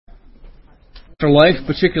Life,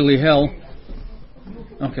 particularly hell.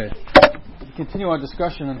 Okay. Continue our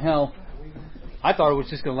discussion on hell. I thought it was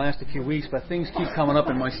just going to last a few weeks, but things keep coming up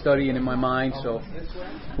in my study and in my mind, so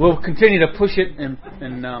we'll continue to push it, and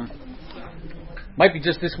might be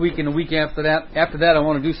just this week and the week after that. After that, I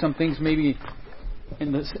want to do some things maybe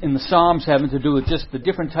in the Psalms having to do with just the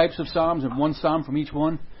different types of Psalms and one Psalm from each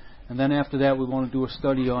one, and then after that, we want to do a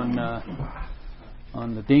study on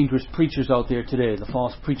the dangerous preachers out there today, the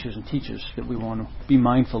false preachers and teachers that we want to be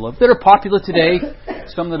mindful of, that are popular today,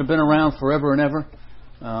 some that have been around forever and ever,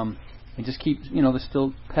 and just keep, they're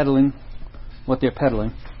still peddling what they're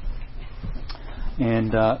peddling.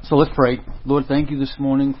 And so let's pray. Lord, thank you this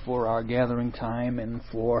morning for our gathering time and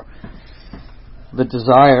for the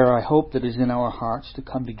desire, I hope, that is in our hearts to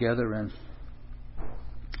come together and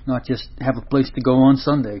not just have a place to go on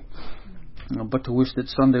Sunday, but to wish that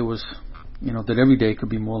Sunday was, that every day could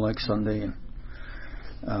be more like Sunday, and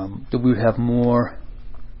that we would have more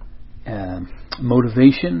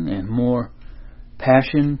motivation and more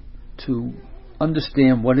passion to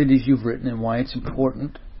understand what it is you've written and why it's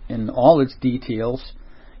important in all its details.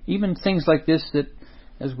 Even things like this that,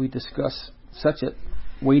 as we discuss such a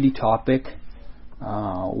weighty topic,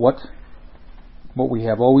 what we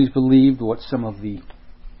have always believed, what some of the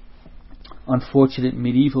unfortunate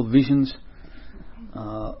medieval visions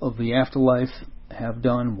of the afterlife have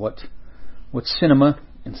done, what cinema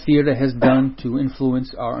and theater has done to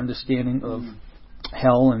influence our understanding of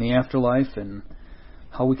hell and the afterlife, and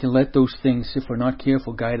how we can let those things, if we're not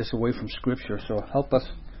careful, guide us away from Scripture. So help us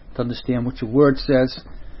to understand what your Word says,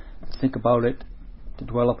 to think about it, to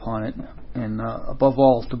dwell upon it, and above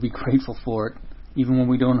all, to be grateful for it, even when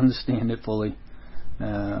we don't understand it fully,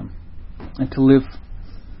 and to live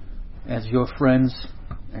as your friends,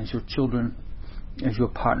 as your children, as your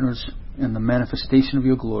partners in the manifestation of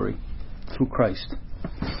your glory through Christ.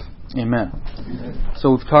 Amen.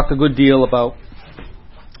 So we've talked a good deal about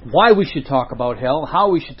why we should talk about hell, how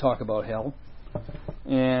we should talk about hell,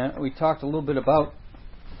 and we talked a little bit about,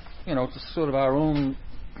 just sort of our own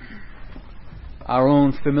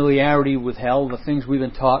familiarity with hell, the things we've been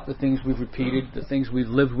taught, the things we've repeated, the things we've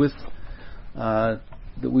lived with, that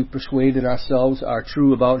we've persuaded ourselves are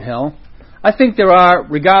true about hell. I think there are,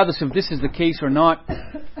 regardless if this is the case or not,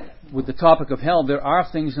 with the topic of hell, there are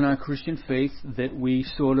things in our Christian faith that we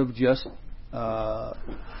sort of just, there are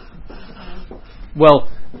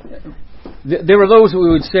those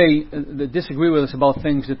who would say, that disagree with us about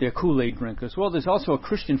things that they're Kool-Aid drinkers. Well, there's also a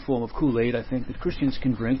Christian form of Kool-Aid, I think, that Christians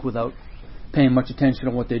can drink without paying much attention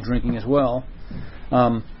to what they're drinking as well.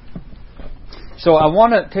 So I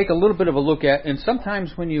want to take a little bit of a look at, and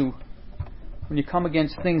sometimes when you come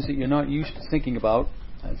against things that you're not used to thinking about,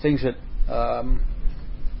 things that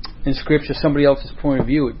in Scripture, somebody else's point of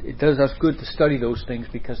view, it does us good to study those things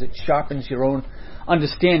because it sharpens your own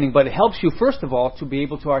understanding, but it helps you, first of all, to be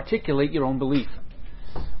able to articulate your own belief.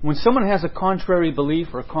 When someone has a contrary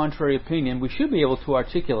belief or a contrary opinion, we should be able to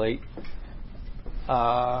articulate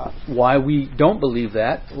why we don't believe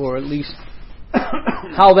that, or at least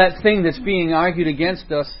how that thing that's being argued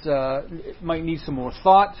against us might need some more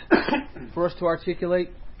thought for us to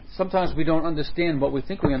articulate. Sometimes we don't understand what we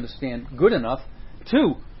think we understand good enough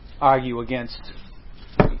to argue against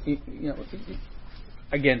it.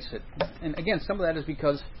 And again, some of that is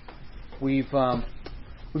because we've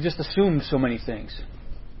just assumed so many things.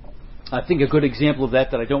 I think a good example of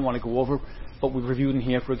that I don't want to go over, but we've reviewed in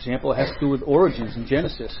here, for example, it has to do with origins in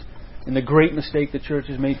Genesis, and the great mistake the church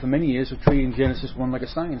has made for many years of treating Genesis 1 like a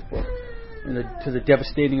science book, and to the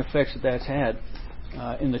devastating effects that's had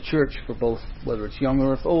in the church for both, whether it's young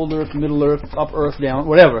earth, old earth, middle earth, up earth, down,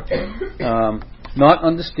 whatever. Not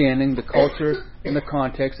understanding the culture and the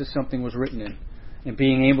context that something was written in, and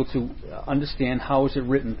being able to understand how is it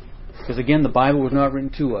written. Because again, the Bible was not written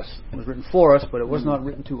to us. It was written for us, but it was not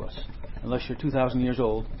written to us. Unless you're 2,000 years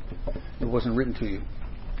old, it wasn't written to you.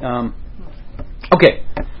 Okay.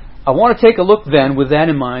 I want to take a look then, with that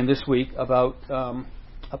in mind, this week, about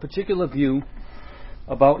a particular view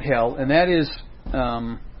about hell, and that is,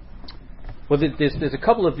 there's a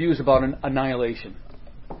couple of views about annihilation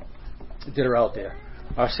that are out there.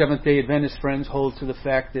 Our Seventh-day Adventist friends hold to the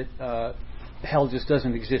fact that hell just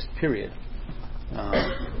doesn't exist, period.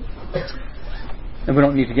 And we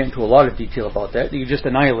don't need to get into a lot of detail about that. You're just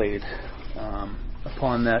annihilated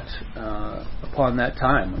upon that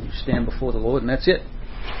time when you stand before the Lord, and that's it.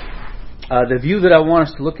 The view that I want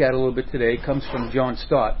us to look at a little bit today comes from John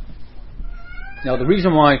Stott. Now, the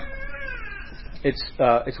reason why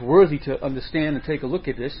it's worthy to understand and take a look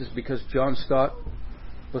at this is because John Stott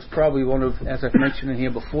was probably one of, as I've mentioned in here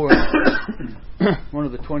before, one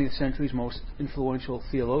of the 20th century's most influential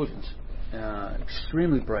theologians.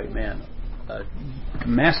 extremely bright man, a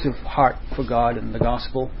massive heart for God and the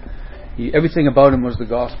gospel. Everything about him was the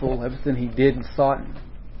gospel. Everything he did and thought and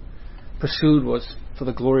pursued was for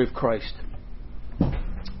the glory of Christ.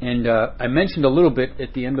 And I mentioned a little bit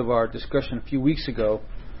at the end of our discussion a few weeks ago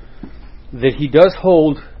that he does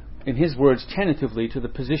hold, in his words, tentatively to the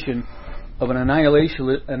position of an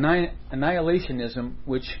annihilationism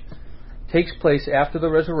which takes place after the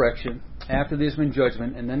resurrection, after there's been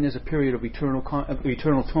judgment, and then there's a period of of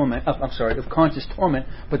conscious torment,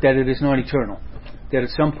 but that it is not eternal. That at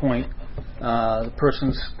some point, the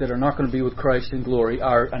persons that are not going to be with Christ in glory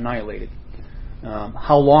are annihilated.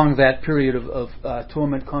 How long that period of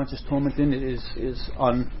torment, conscious torment, in it is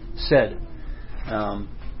unsaid.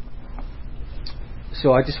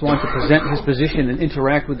 So I just want to present his position and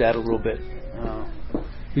interact with that a little bit,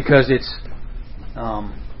 because it's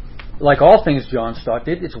like all things John Stott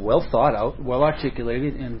did. It's well thought out, well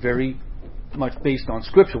articulated, and very much based on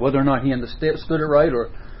Scripture. Whether or not he understood it right or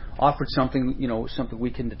offered something, something we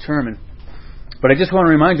can determine. But I just want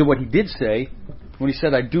to remind you what he did say when he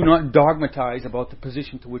said, "I do not dogmatize about the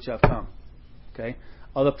position to which I've come." Okay.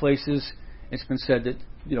 Other places, it's been said that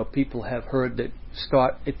people have heard that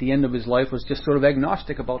Stott at the end of his life was just sort of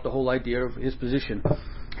agnostic about the whole idea of his position.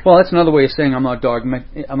 Well, that's another way of saying I'm not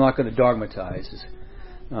going to dogmatize,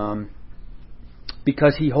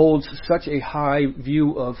 because he holds such a high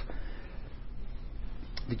view of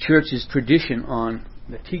the church's tradition on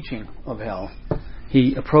the teaching of hell.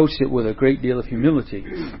 He approached it with a great deal of humility,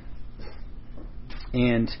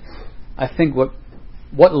 and I think what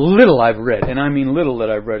little I've read, and I mean little that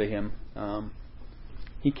I've read of him.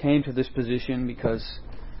 He came to this position because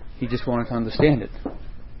he just wanted to understand it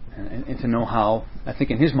and to know how. I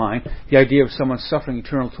think in his mind, the idea of someone suffering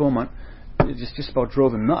eternal torment just about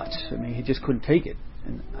drove him nuts. I mean, he just couldn't take it,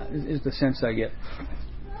 and is the sense I get.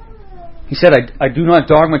 He said, I do not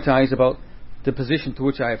dogmatize about the position to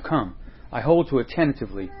which I have come. I hold to it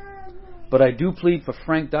tentatively, but I do plead for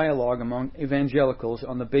frank dialogue among evangelicals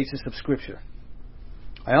on the basis of Scripture.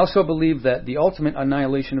 I also believe that the ultimate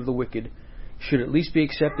annihilation of the wicked should at least be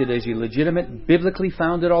accepted as a legitimate, biblically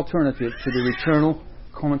founded alternative to the eternal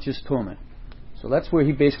conscious torment. So that's where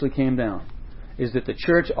he basically came down, is that the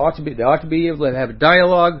church ought to be able to have a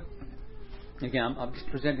dialogue. Again, I'm just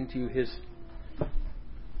presenting to you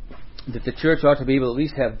that the church ought to be able to at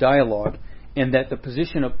least have dialogue, and that the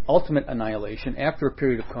position of ultimate annihilation after a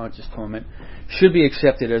period of conscious torment should be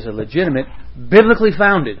accepted as a legitimate, biblically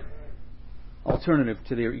founded alternative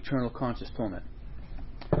to their eternal conscious torment.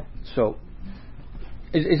 So,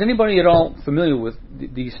 is anybody at all familiar with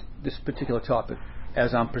this particular topic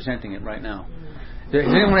as I'm presenting it right now? Has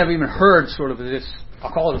anyone ever even heard sort of this?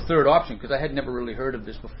 I'll call it a third option, because I had never really heard of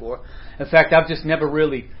this before. In fact, I've just never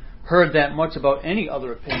really heard that much about any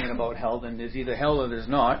other opinion about hell than there's either hell or there's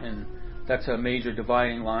not, and that's a major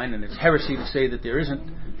dividing line, and it's heresy to say that there isn't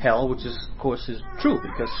hell, which is, of course, is true,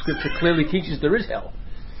 because Scripture clearly teaches there is hell.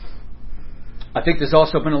 I think there's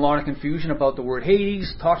also been a lot of confusion about the word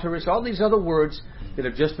Hades, Tartarus, all these other words that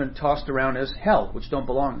have just been tossed around as hell, which don't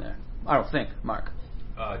belong there. I don't think, Mark.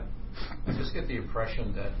 I just get the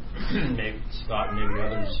impression that maybe Scott and maybe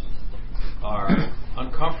others are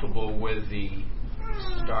uncomfortable with the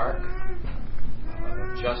stark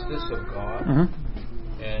justice of God,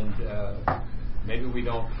 and maybe we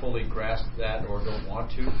don't fully grasp that or don't want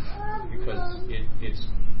to, because it's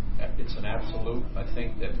an absolute, I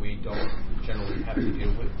think, that we don't generally have to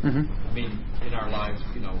deal with. I mean, in our lives,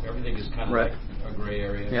 everything is kind of like a gray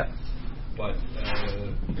area. Yeah. But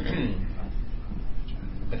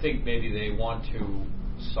I think maybe they want to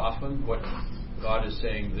soften what God is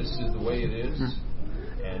saying. This is the way it is,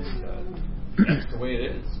 and that's the way it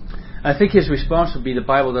is. I think his response would be, the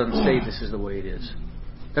Bible doesn't say this is the way it is.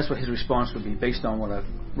 That's what his response would be, based on what I've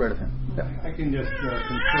read of him. Yeah. I can just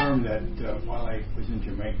confirm that while I was in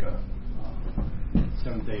Jamaica,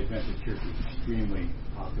 Seventh-day Adventist Church is extremely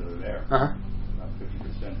popular there. About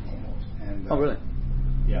 50% almost. And, oh, really?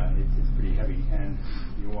 Yeah, it's pretty heavy, and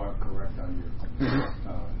you are correct on your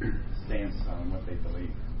stance on what they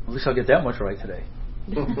believe. At least I'll get that much right today.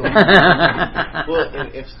 Well,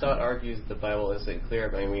 if Stott argues the Bible isn't clear,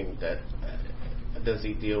 I mean, that does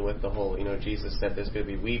he deal with the whole, Jesus said there's going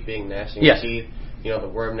to be weeping, gnashing of teeth, the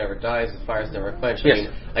worm never dies, the fire's never quenched. Yes. I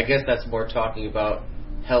mean, I guess that's more talking about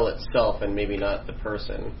hell itself and maybe not the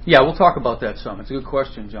person. Yeah, we'll talk about that some. It's a good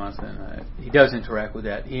question, Jonathan. He does interact with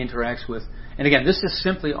that. He interacts with, and again, this is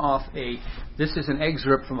simply this is an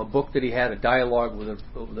excerpt from a book that he had, a dialogue with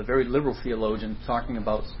a very liberal theologian talking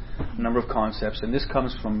about a number of concepts, and this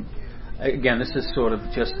comes from, again, this is sort of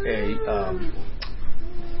just a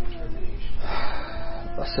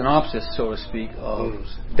a synopsis, so to speak, of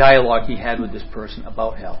dialogue he had with this person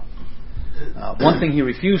about hell. One thing he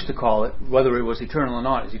refused to call it, whether it was eternal or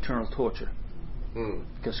not, is eternal torture.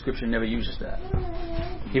 Because Scripture never uses that.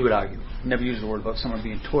 He would argue. Never uses the word about someone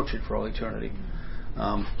being tortured for all eternity.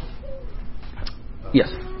 Yes?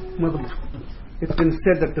 Well, it's been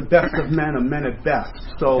said that the best of men are men at best.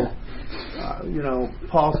 So,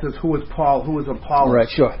 Paul says, who is Paul? Who is Apollos? Right,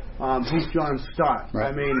 sure. Who's John Stott?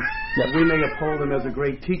 Right. I mean, we may uphold him as a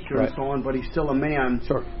great teacher and so on, but he's still a man.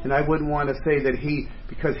 Sure. And I wouldn't want to say that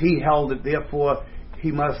because he held it, therefore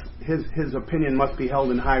his opinion must be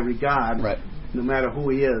held in high regard. Right. No matter who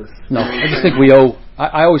he is. No, I just think we owe.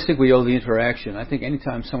 I always think we owe the interaction. I think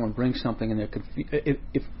anytime someone brings something and they're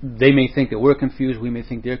if they may think that we're confused, we may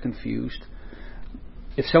think they're confused.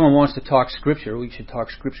 If someone wants to talk Scripture, we should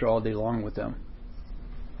talk Scripture all day long with them,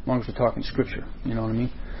 as long as we're talking Scripture. You know what I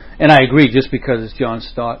mean? And I agree. Just because it's John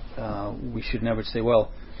Stott, we should never say,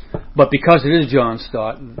 well, but because it is John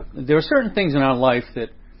Stott, there are certain things in our life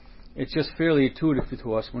that it's just fairly intuitive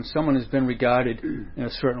to us. When someone has been regarded in a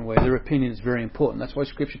certain way, their opinion is very important. That's why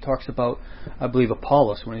Scripture talks about, I believe,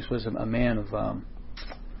 Apollos, when he was a man of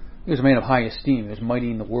high esteem. He was mighty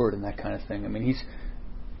in the word and that kind of thing. I mean,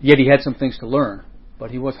 yet he had some things to learn, but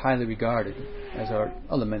he was highly regarded, as are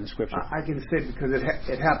other men in Scripture. I can say it because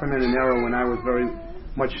it happened in an era when I was very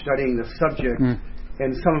much studying the subject,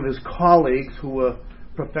 and some of his colleagues who were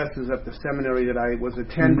professors at the seminary that I was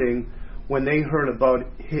attending, when they heard about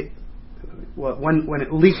when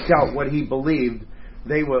it leaked out what he believed,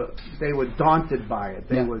 they were daunted by it.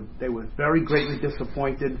 They were very greatly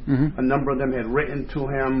disappointed. A number of them had written to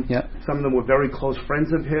him. Some of them were very close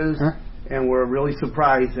friends of his, and were really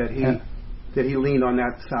surprised that he leaned on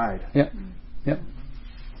that side. Yep.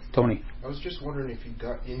 Tony. I was just wondering if you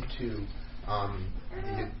got into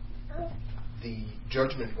the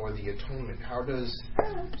judgment or the atonement. How does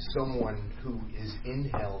someone who is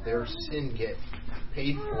in hell, their sin get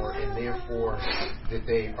paid for, and therefore that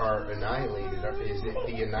they are annihilated? Is it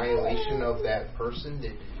the annihilation of that person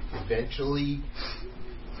that eventually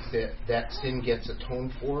that sin gets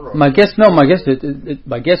atoned for? Or My guess is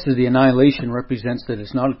the annihilation represents that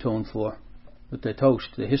it's not atoned for. That they're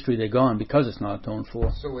toast, the history they're gone because it's not atoned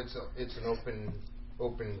for. So it's an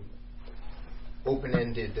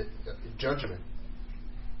open-ended judgment.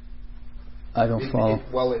 I don't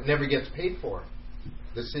follow. It never gets paid for.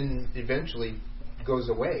 The sin eventually goes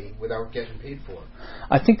away without getting paid for.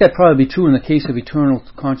 I think that'd probably be true in the case of eternal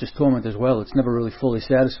conscious torment as well. It's never really fully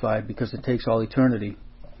satisfied because it takes all eternity.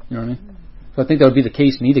 You know what I mean? So I think that would be the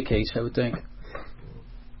case in either case, I would think.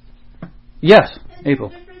 Yes, April.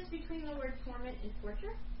 Is there a difference between the word torment and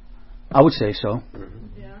torture? I would say so.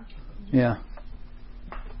 Yeah.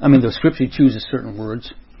 I mean, the Scripture chooses certain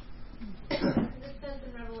words. It says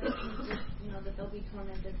in Revelation that they'll be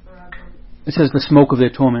tormented forever. It says the smoke of their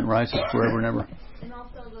torment rises forever and ever. And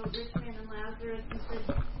also the rich man and Lazarus, he said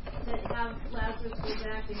that have Lazarus go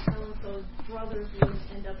back and so-and-so's brothers would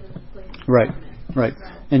end up in the place of torment. Right.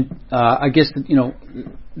 And I guess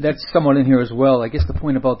that's somewhat in here as well. I guess the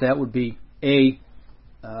point about that would be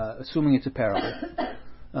assuming it's a parable.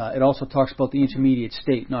 It also talks about the intermediate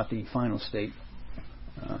state, not the final state.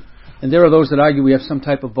 And there are those that argue we have some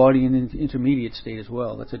type of body in the intermediate state as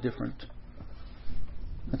well. That's a different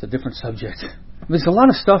subject. There's a lot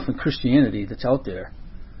of stuff in Christianity that's out there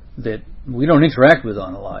that we don't interact with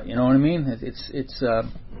on a lot. You know what I mean? There's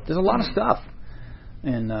a lot of stuff,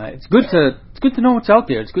 and it's good to know what's out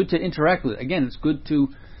there. It's good to interact with it. Again, it's good to.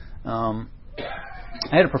 I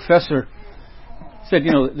had a professor said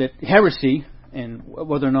that heresy and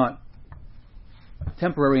whether or not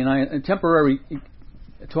temporary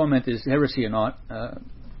torment is heresy or not.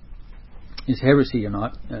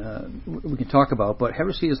 We can talk about, but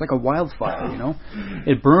heresy is like a wildfire,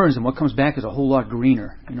 It burns and what comes back is a whole lot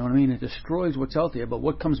greener. You know what I mean? It destroys what's out there, but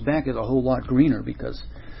what comes back is a whole lot greener because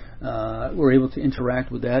we're able to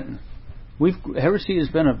interact with that. And heresy has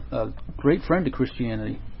been a great friend to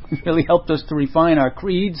Christianity. It really helped us to refine our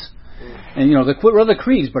creeds, and other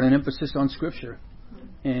creeds, but an emphasis on Scripture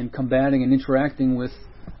and combating and interacting with.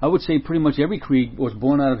 I would say pretty much every creed was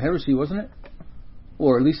born out of heresy, wasn't it?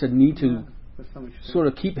 Or at least a need to sort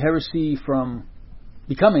of keep heresy from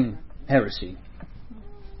becoming heresy.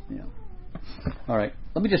 Yeah. All right.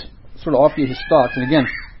 Let me just sort of offer you his thoughts, and again,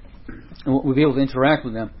 we'll be able to interact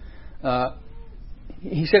with them.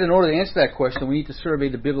 He said in order to answer that question, we need to survey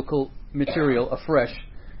the biblical material afresh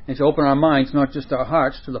and to open our minds, not just our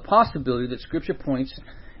hearts, to the possibility that Scripture points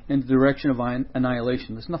in the direction of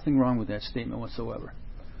annihilation. There's nothing wrong with that statement whatsoever.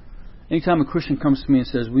 Anytime a Christian comes to me and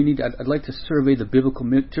says, I'd like to survey the biblical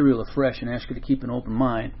material afresh and ask you to keep an open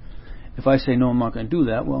mind, if I say, no, I'm not going to do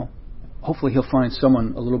that, well, hopefully he'll find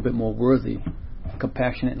someone a little bit more worthy,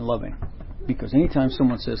 compassionate, and loving. Because anytime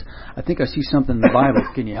someone says, I think I see something in the Bible,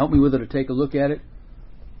 can you help me with it or take a look at it?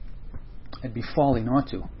 It'd be folly not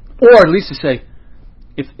to. Or at least to say,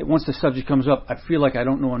 if once the subject comes up, I feel like I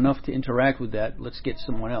don't know enough to interact with that, let's get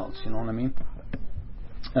someone else. You know what I mean?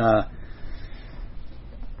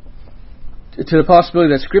 To the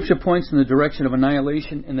possibility that Scripture points in the direction of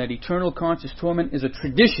annihilation and that eternal conscious torment is a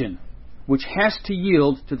tradition which has to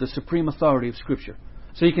yield to the supreme authority of Scripture.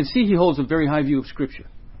 So you can see he holds a very high view of Scripture.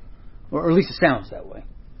 Or at least it sounds that way.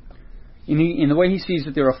 In the way he sees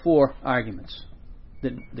it, there are 4 arguments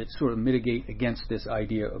that sort of mitigate against this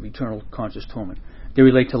idea of eternal conscious torment. They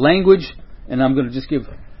relate to language, and I'm going to just give...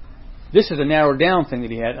 This is a narrowed down thing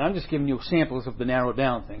that he had, and I'm just giving you samples of the narrowed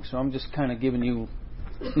down thing. So I'm just kind of giving you...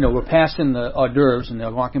 we're passing the hors d'oeuvres, and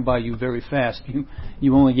they're walking by you very fast.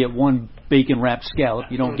 You only get 1 bacon-wrapped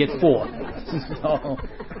scallop. You don't get 4. So,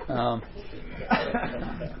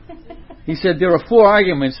 he said there are 4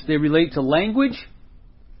 arguments. They relate to language,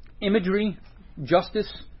 imagery,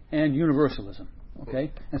 justice, and universalism.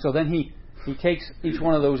 Okay? And so then he takes each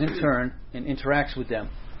one of those in turn and interacts with them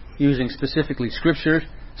using specifically Scripture,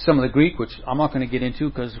 some of the Greek, which I'm not going to get into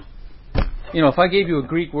because, if I gave you a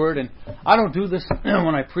Greek word, and I don't do this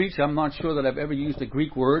when I preach, I'm not sure that I've ever used a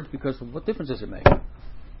Greek word because what difference does it make?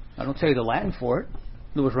 I don't tell you the Latin for it.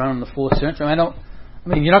 It was around in the 4th century.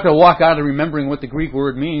 You're not going to walk out of remembering what the Greek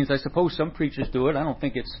word means. I suppose some preachers do it. I don't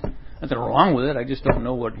think it's nothing wrong with it. I just don't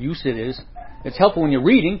know what use it is. It's helpful when you're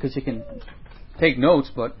reading because you can take notes,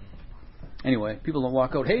 but anyway, people don't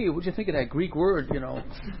walk out, hey, what'd you think of that Greek word?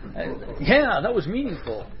 Yeah, that was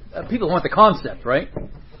meaningful. People want the concept, right?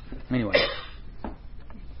 Anyway.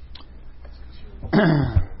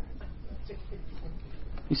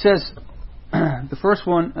 He says, the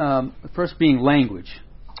first being language.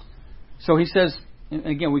 So he says, and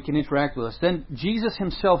again, we can interact with us. Then Jesus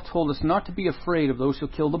himself told us not to be afraid of those who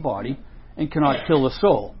kill the body and cannot kill the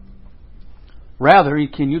soul. Rather, he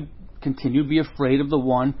continued to be afraid of the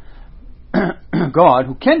one, God,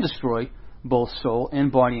 who can destroy both soul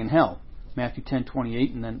and body in hell. Matthew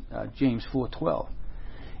 10:28 and then James 4:12.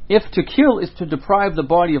 If to kill is to deprive the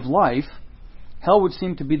body of life, hell would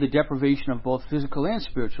seem to be the deprivation of both physical and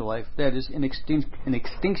spiritual life, that is, an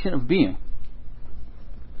extinction of being.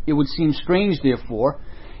 It would seem strange, therefore,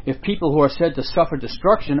 if people who are said to suffer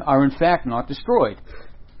destruction are in fact not destroyed.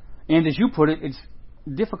 And as you put it, it's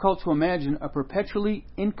difficult to imagine a perpetually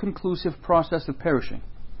inconclusive process of perishing.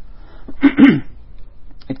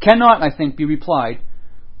 It cannot, I think, be replied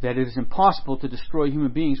that it is impossible to destroy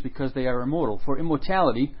human beings because they are immortal, for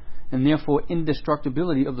immortality and therefore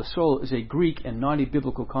indestructibility of the soul is a Greek and not a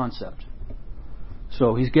biblical concept.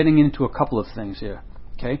 So he's getting into a couple of things here.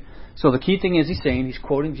 Okay? So the key thing is he's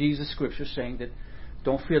quoting Jesus' scripture saying that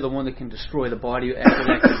don't fear the one that can destroy the body, after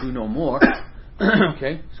that can do no more.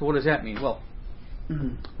 Okay? So what does that mean? Well,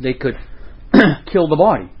 they could kill the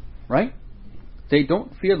body, right? They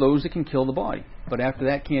don't fear those that can kill the body, but after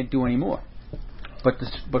that can't do any more.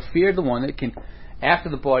 But fear the one that can, after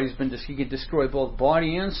the body's been destroyed, he can destroy both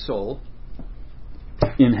body and soul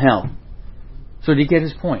in hell. So do you get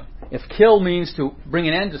his point? If kill means to bring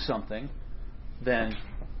an end to something, then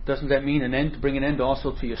doesn't that mean to bring an end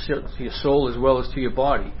also to your soul as well as to your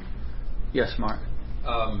body? Yes, Mark.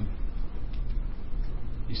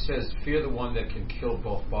 He says, fear the one that can kill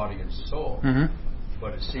both body and soul. Mm-hmm.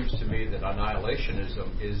 But it seems to me that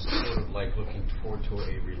annihilationism is sort of like looking forward to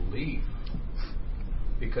a relief.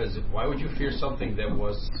 Because why would you fear something that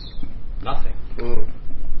was nothing?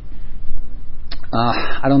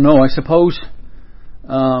 I don't know. I suppose,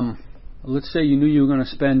 let's say you knew you were going to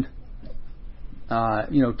spend,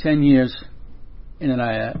 10 years in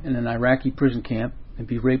an Iraqi prison camp and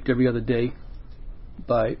be raped every other day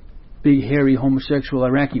by big, hairy, homosexual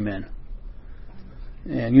Iraqi men.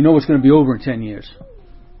 And you know it's going to be over in 10 years.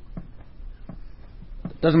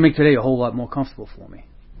 It doesn't make today a whole lot more comfortable for me.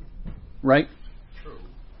 Right? True.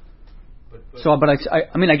 But I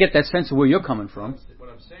get that sense of where you're coming from. What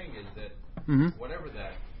I'm saying is that whatever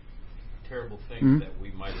that terrible thing that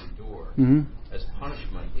we might endure as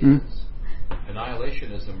punishment is,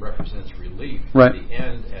 annihilationism represents relief right. at the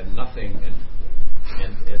end and nothing. And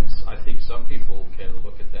I think some people can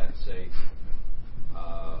look at that and say,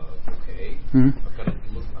 okay, I've got to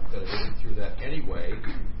live through that anyway.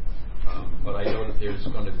 But I know that there's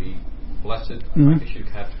going to be blessed. I guess you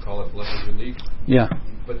have to call it blessed relief. Yeah.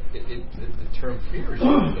 But the term fear is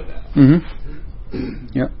used for that.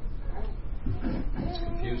 Yeah. It's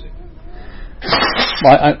confusing.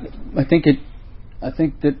 Well, I think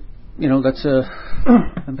that that's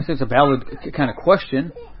a valid kind of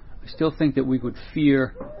question. I still think that we would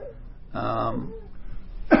fear. I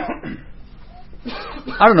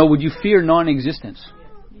don't know. Would you fear non-existence?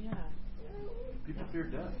 Yeah. People fear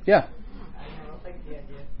death. Yeah. I don't like the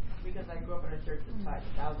idea because I grew up in a church that's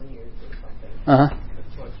 5,000 years or something of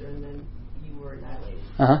torture, and then you were annihilated.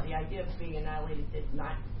 The idea of being annihilated did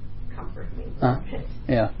not comfort me.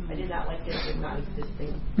 Yeah. I did not like this of not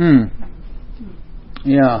existing.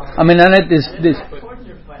 Yeah. I mean, and It's not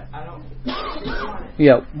torture, but I don't want it.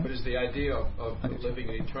 Yeah. But is the idea of living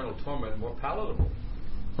in eternal torment more palatable?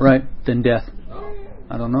 Right. Than death. No.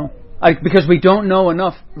 I don't know. Because we don't know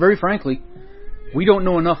enough. Very frankly, we don't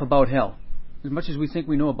know enough about hell. As much as we think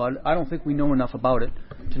we know about it, I don't think we know enough about it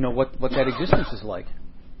to know what that existence is like.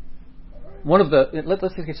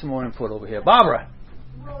 Let's just get some more input over here, Barbara.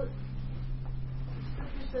 Well,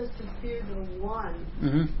 Scripture says to fear the one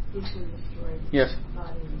who can destroy Yes.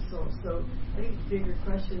 body and soul. So I think the bigger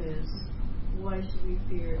question is, why should we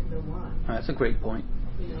fear the one? That's a great point.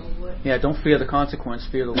 You know what? Yeah, don't fear the consequence,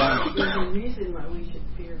 fear the one. There's a reason why we should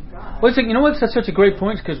fear God. Well, you know what? That's such a great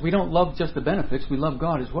point because we don't love just the benefits; we love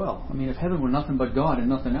God as well. I mean, if heaven were nothing but God and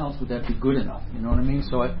nothing else, would that be good enough? You know what I mean?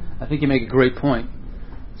 So I think you make a great point.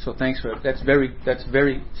 So thanks for it. That's very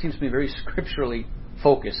seems to me very scripturally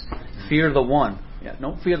focused. Fear the one. Yeah,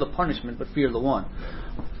 don't fear the punishment, but fear the one.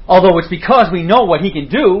 Although it's because we know what he can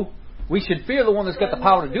do, we should fear the one that's got the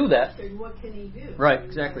power to do that. What can he do? Right,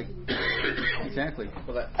 exactly. Exactly.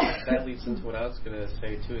 Well, that leads into what I was going to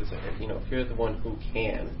say too. Is that, fear the one who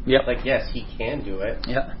can. Yep. Like, yes, he can do it.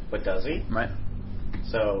 Yeah. But does he? Right.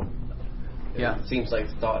 So. Yeah. It seems like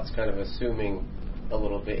thought's kind of assuming a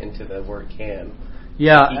little bit into the word can.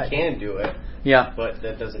 Yeah. He can do it. Yeah. But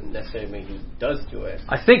that doesn't necessarily mean he does do it.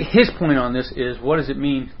 I think his point on this is, what does it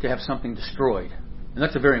mean to have something destroyed? And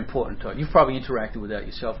that's a very important thought. You've probably interacted with that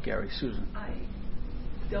yourself, Gary. Susan. I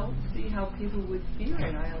don't see how people would fear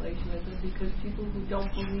annihilationism because people who don't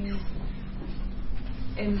believe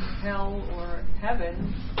in hell or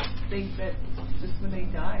heaven think that just when they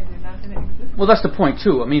die, they're not going to exist. Well, that's the point,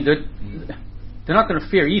 too. I mean, they're not going to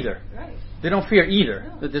fear either. Right. They don't fear either.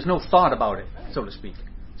 No. There's no thought about it, so to speak.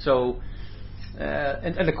 So,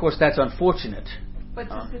 and of course, that's unfortunate. But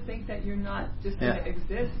just to think that you're not just going to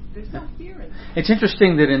exist, there's no fear in it. It's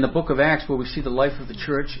interesting that in the book of Acts, where we see the life of the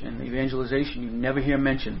church and the evangelization, you never hear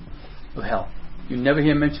mention of hell. You never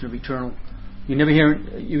hear mention of eternal. You never hear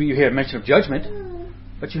you hear mention of judgment,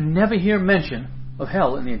 but you never hear mention of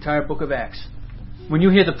hell in the entire book of Acts. When you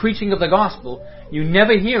hear the preaching of the gospel, you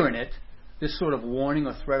never hear in it this sort of warning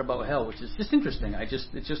or threat about hell, which is just interesting.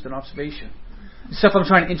 It's just an observation. Stuff I'm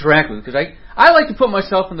trying to interact with, because I like to put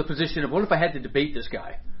myself in the position of, what if I had to debate this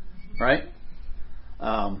guy, right?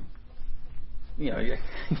 You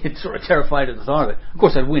get sort of terrified at the thought of it. Of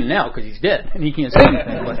course, I'd win now because he's dead and he can't say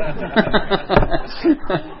anything.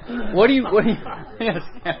 But what do you? Yes,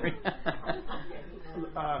 Gary.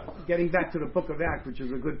 Getting back to the Book of Acts, which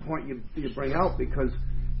is a good point you bring out, because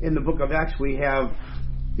in the Book of Acts we have,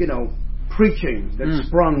 preaching that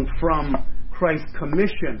sprung from Christ's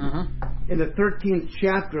commission. In the 13th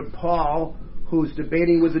chapter, Paul, who's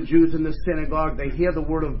debating with the Jews in the synagogue, they hear the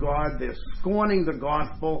word of God, they're scorning the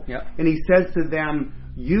gospel, and he says to them,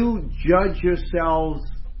 you judge yourselves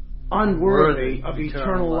unworthy of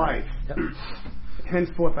eternal life.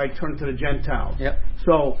 Henceforth I turn to the Gentiles.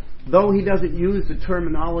 So, though he doesn't use the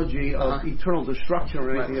terminology of eternal destruction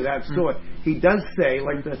or anything of that sort, he does say,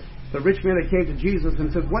 like the rich man that came to Jesus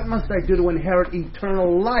and said, what must I do to inherit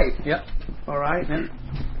eternal life? All right?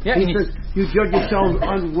 He says, you judge yourselves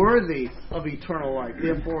unworthy of eternal life.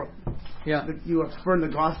 Therefore, you have spurned the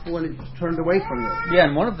gospel and it's turned away from you. Yeah,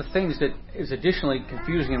 and one of the things that is additionally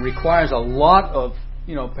confusing and requires a lot of,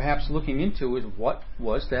 perhaps looking into is, what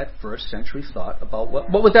was that first century thought about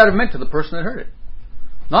what would that have meant to the person that heard it?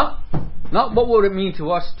 Not what would it mean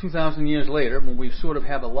to us 2,000 years later, when we sort of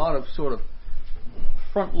have a lot of sort of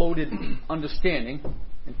front-loaded understanding,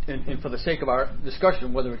 and for the sake of our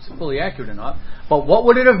discussion, whether it's fully accurate or not, but what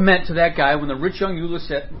would it have meant to that guy when the rich young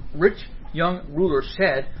ruler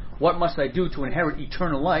said, what must I do to inherit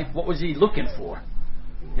eternal life? What was he looking for?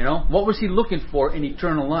 What was he looking for in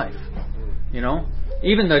eternal life?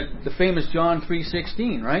 Even the famous John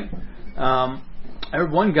 3:16, right? I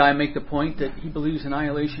heard one guy make the point that he believes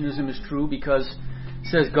annihilationism is true because it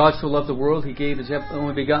says, God so loved the world, he gave his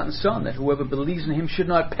only begotten Son, that whoever believes in him should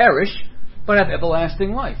not perish, but have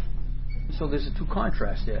everlasting life. And so there's a two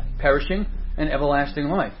contrasts there, perishing and everlasting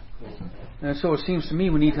life. And so it seems to me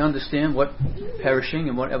we need to understand what perishing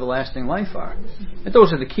and what everlasting life are. And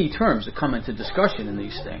those are the key terms that come into discussion in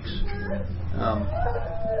these things.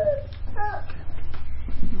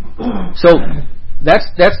 So that's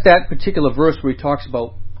that particular verse where he talks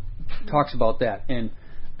about talks about that. And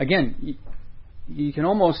again, you can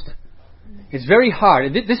almost, it's very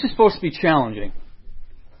hard. This is supposed to be challenging.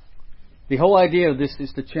 The whole idea of this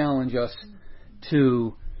is to challenge us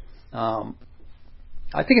to,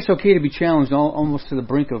 I think it's okay to be challenged almost to the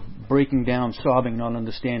brink of breaking down, sobbing, not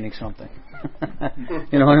understanding something.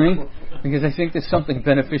 You know what I mean? Because I think there's something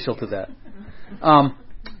beneficial to that.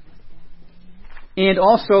 And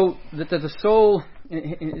also that the soul,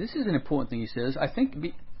 and this is an important thing he says,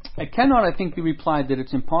 it cannot be replied that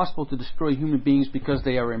it's impossible to destroy human beings because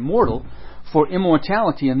they are immortal, for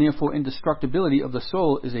immortality and therefore indestructibility of the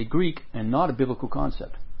soul is a Greek and not a biblical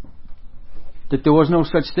concept. That there was no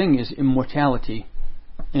such thing as immortality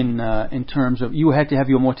in terms of you had to have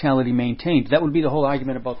your mortality maintained. That would be the whole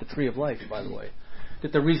argument about the tree of life, by the way.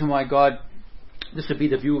 That the reason why God, this would be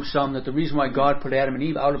the view of some, that the reason why God put Adam and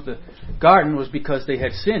Eve out of the garden was because they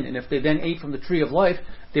had sinned, and if they then ate from the tree of life,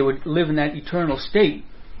 they would live in that eternal state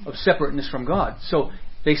of separateness from God. So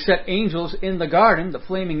they set angels in the garden, the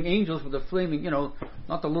flaming angels with the flaming,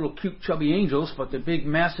 not the little cute chubby angels, but the big,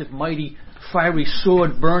 massive, mighty, fiery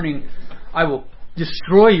sword burning, I will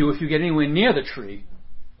destroy you if you get anywhere near the tree.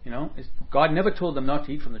 God never told them not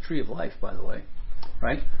to eat from the tree of life, by the way.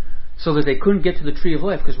 Right? So that they couldn't get to the tree of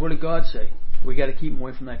life, because what did God say? We got to keep them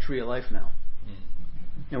away from that tree of life now.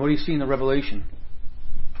 And what do you see in the Revelation?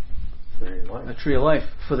 The tree of life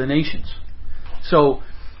for the nations. So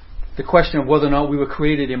the question of whether or not we were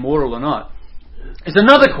created immortal or not is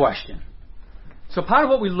another question. So part of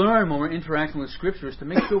what we learn when we're interacting with Scripture is to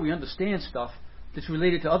make sure we understand stuff that's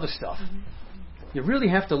related to other stuff. You really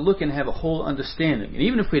have to look and have a whole understanding. And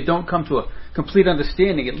even if we don't come to a complete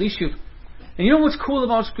understanding, at least you've... And you know what's cool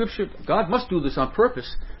about Scripture? God must do this on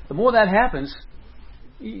purpose. The more that happens,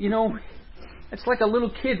 it's like a little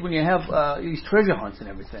kid when you have these treasure hunts and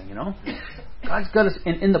everything, God's got us...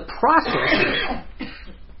 And in the process,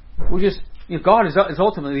 God is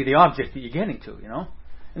ultimately the object that you're getting to,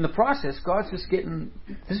 In the process, God's just getting...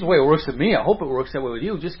 This is the way it works with me. I hope it works that way with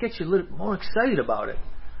you. Just gets you a little more excited about it.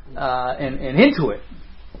 And into it.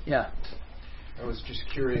 Yeah. I was just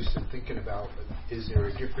curious and thinking about, is there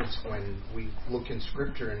a difference when we look in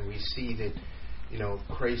Scripture and we see that,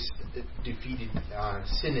 Christ defeated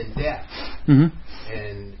sin and death,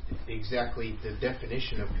 and exactly the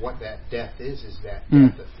definition of what that death is that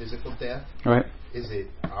death a physical death? Right. Is it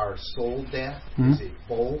our soul death? Is it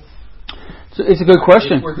both? So it's a good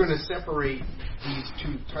question. If we're going to separate these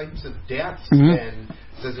two types of deaths, then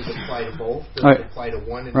does it apply to both? Does it apply to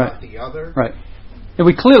one and not the other? Right. And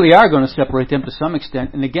we clearly are going to separate them to some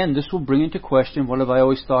extent. And again, this will bring into question what have I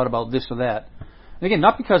always thought about this or that. And again,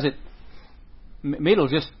 not because maybe it'll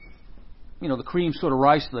just, the cream sort of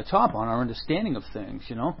rise to the top on our understanding of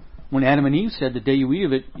things, When Adam and Eve said, the day you eat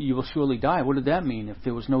of it, you will surely die. What did that mean if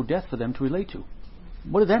there was no death for them to relate to?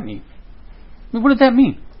 What did that mean? What did that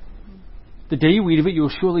mean? The day you eat of it, you will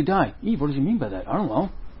surely die. Eve, what does he mean by that? I don't know.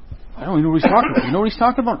 I don't even know what he's talking about. You know what he's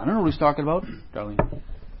talking about? I don't know what he's talking about. Darlene.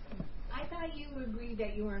 I thought you agreed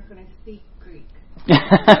that you weren't going to speak Greek.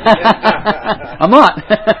 I'm not.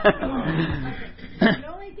 The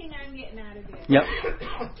only thing I'm getting out of it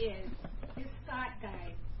is this Scott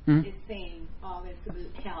guy is saying all this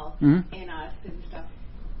about hell and us and stuff.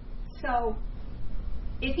 So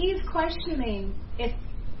if he's questioning if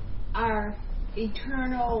our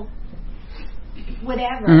eternal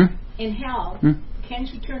whatever in hell, can't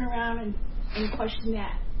you turn around and question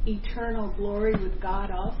that eternal glory with God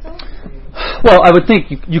also? Well, I would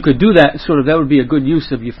think you could do that. That would be a good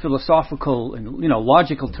use of your philosophical and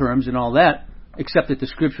logical terms and all that. Except that the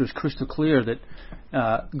Scripture is crystal clear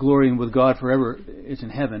that glorying with God forever is in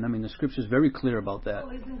heaven. I mean, the Scripture is very clear about that.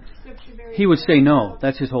 Well, isn't Scripture very He would say no.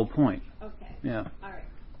 That's his whole point. Okay. Yeah. All right.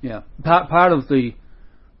 Yeah. Part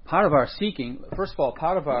of our seeking, first of all,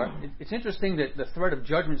 it's interesting that the thread of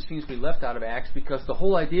judgment seems to be left out of Acts because the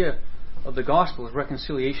whole idea of the gospel is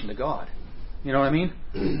reconciliation to God. You know what I mean?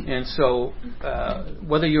 And so,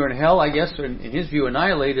 whether you're in hell, I guess, or in his view,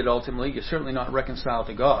 annihilated ultimately, you're certainly not reconciled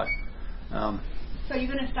to God. So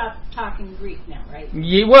you're going to stop talking Greek now, right?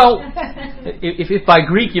 Yeah, well, if by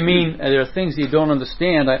Greek you mean there are things you don't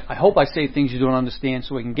understand, I hope I say things you don't understand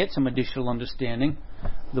so we can get some additional understanding.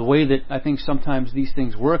 The way that I think sometimes these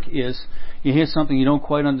things work is you hear something you don't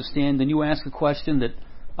quite understand, then you ask a question that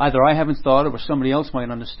either I haven't thought of or somebody else might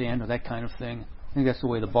understand or that kind of thing. I think that's the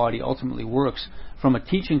way the body ultimately works. From a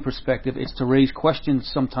teaching perspective, it's to raise questions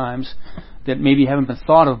sometimes that maybe haven't been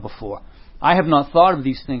thought of before. I have not thought of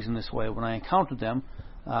these things in this way. When I encountered them,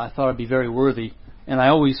 I thought it'd be very worthy. And I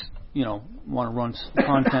always, want to run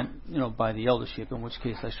content, by the eldership, in which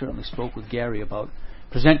case I certainly spoke with Gary about,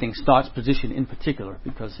 presenting Stott's position in particular,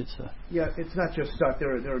 because it's a... Yeah, it's not just Stott.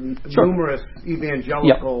 There are numerous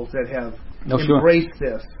evangelicals that have embraced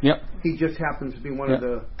this. Yep. He just happens to be one of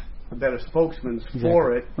the better spokesmen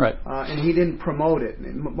for it. Right. And he didn't promote it.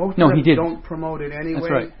 Most of them don't promote it anyway.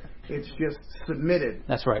 That's right. It's just submitted.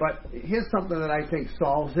 That's right. But here's something that I think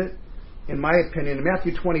solves it, in my opinion. In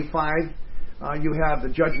Matthew 25, you have the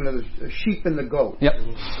judgment of the sheep and the goat. Yep.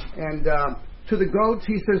 And to the goats,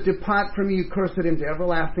 he says, "Depart from me, you cursed, into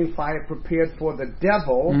everlasting fire prepared for the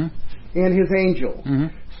devil and his angels."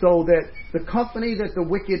 So that the company that the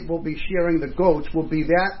wicked will be sharing, the goats, will be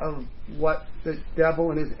that of what the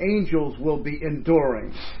devil and his angels will be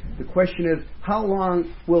enduring. The question is, how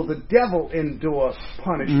long will the devil endure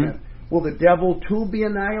punishment? Will the devil too be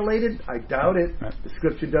annihilated? I doubt it. Right. The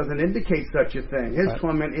scripture doesn't indicate such a thing. His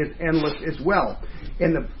torment is endless as well.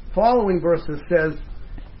 In the following verses says,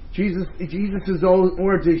 Jesus' own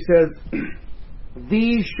words, he says,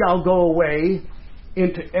 "These shall go away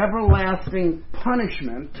into everlasting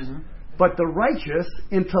punishment, but the righteous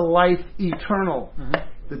into life eternal."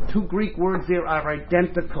 The two Greek words there are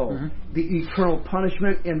identical. The eternal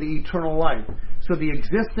punishment and the eternal life. So the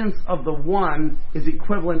existence of the one is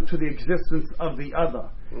equivalent to the existence of the other.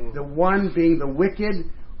 The one being the wicked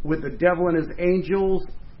with the devil and his angels,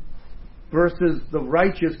 versus the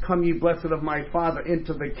righteous, "Come ye blessed of my Father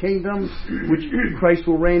into the kingdom," which Christ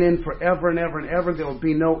will reign in forever and ever and ever. There will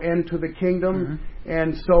be no end to the kingdom.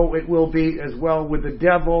 And so it will be as well with the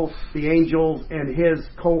devil, the angels, and his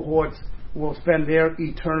cohorts will spend their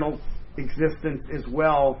eternal existence as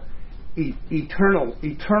well.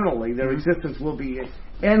 Eternally. Their existence will be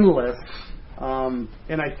endless.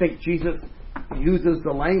 And I think Jesus uses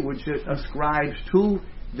the language that ascribes to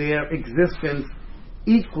their existence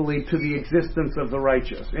equally to the existence of the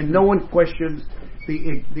righteous, and no one questions the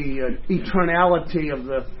eternality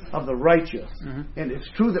of the righteous. And it's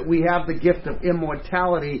true that we have the gift of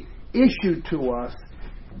immortality issued to us.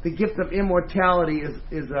 The gift of immortality is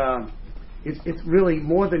it's really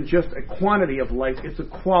more than just a quantity of life; it's a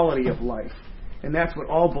quality of life, and that's what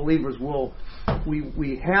all believers will.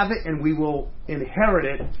 We have it, and we will inherit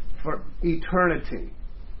it for eternity.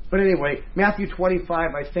 But anyway, Matthew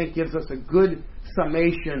 25, I think, gives us a good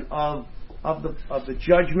summation of the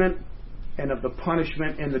judgment and of the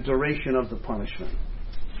punishment and the duration of the punishment.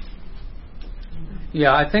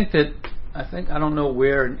 Yeah, I don't know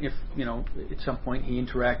where, if at some point he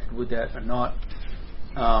interacted with that or not.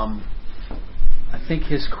 I think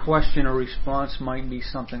his question or response might be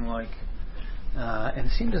something like, and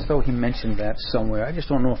it seemed as though he mentioned that somewhere. I just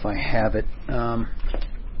don't know if I have it.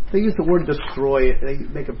 They use the word destroy. They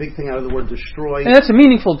make a big thing out of the word destroy. And that's a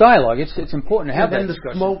meaningful dialogue. It's important to have that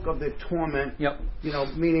discussion. And then the smoke of the torment,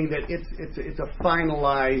 meaning that it's a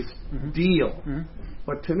finalized deal.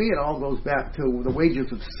 But to me, it all goes back to the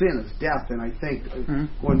wages of sin is death. And I think,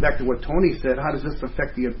 going back to what Tony said, how does this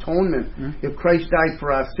affect the atonement? If Christ died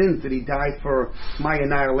for our sins, did he die for my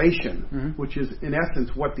annihilation? Which is, in essence,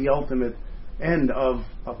 what the ultimate end of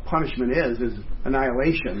punishment is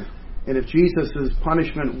annihilation. And if Jesus'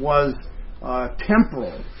 punishment was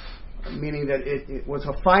temporal, meaning that it was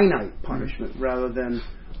a finite punishment rather than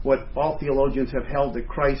what all theologians have held, that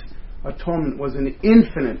Christ's atonement was an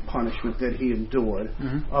infinite punishment that he endured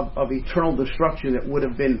of eternal destruction that would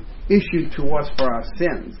have been issued to us for our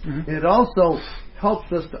sins. And it also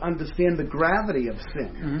helps us to understand the gravity of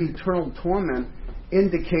sin. Eternal torment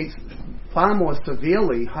indicates far more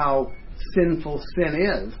severely how sinful sin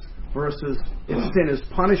is, versus if sin is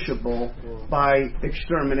punishable by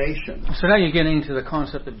extermination. So now you're getting into the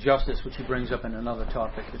concept of justice, which he brings up in another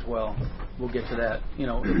topic as well. We'll get to that.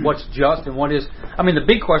 What's just and what is... I mean, the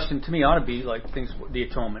big question to me ought to be like the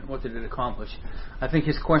atonement. What did it accomplish? I think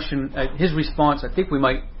his question, his response, I think we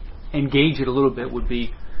might engage it a little bit, would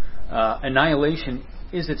be annihilation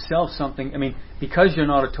is itself something... I mean, because you're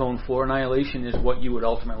not atoned for, annihilation is what you would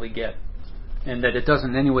ultimately get. And that it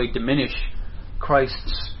doesn't in any way diminish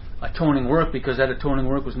Christ's atoning work, because that atoning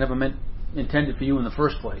work was never intended for you in the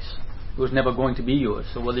first place. It was never going to be yours.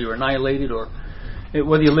 So whether you're annihilated or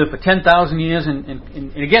whether you live for 10,000 years, and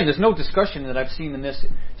again, there's no discussion that I've seen in this.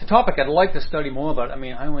 It's a topic I'd like to study more about. I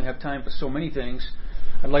mean, I only have time for so many things.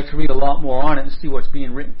 I'd like to read a lot more on it and see what's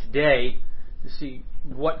being written today, to see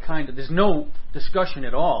what kind of... There's no discussion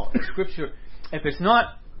at all in Scripture. If it's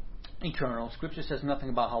not eternal, Scripture says nothing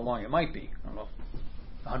about how long it might be. I don't know,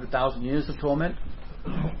 100,000 years of torment?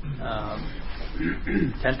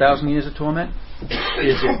 10,000 years of torment?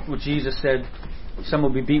 Is it what Jesus said, some will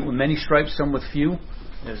be beaten with many stripes, some with few?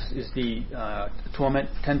 Is the torment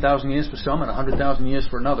 10,000 years for some and 100,000 years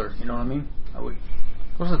for another? You know what I mean?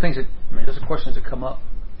 Those are the things those are questions that come up.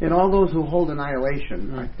 And all those who hold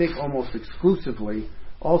annihilation, I think almost exclusively,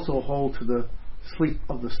 also hold to the sleep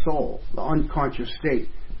of the soul, the unconscious state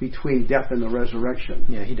between death and the resurrection.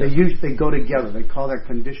 Yeah, he does. They go together. They call that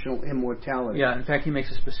conditional immortality. Yeah, in fact, he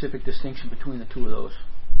makes a specific distinction between the two of those.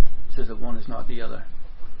 He says that one is not the other.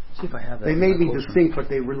 Let's see if I have that. They may be distinct, but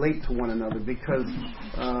they relate to one another because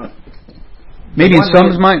maybe in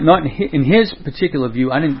some's mind, not in his particular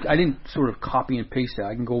view. I didn't sort of copy and paste that.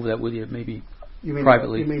 I can go over that with you maybe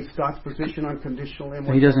privately. You mean Scott's position on conditional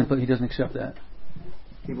immortality? He doesn't accept that.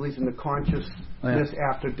 He believes in the consciousness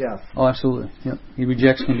after death. Oh, absolutely. Yep. He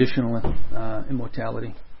rejects conditional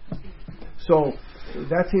immortality. So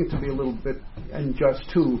that seems to be a little bit unjust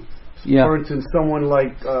too. Yeah. For instance, someone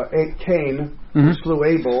like Cain, who slew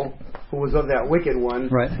Abel, who was of that wicked one,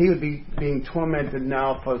 he would be being tormented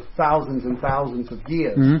now for thousands and thousands of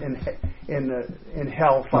years in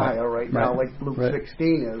hellfire now, like Luke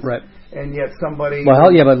 16 is. Right. And yet somebody...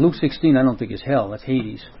 Well, but Luke 16 I don't think is hell. That's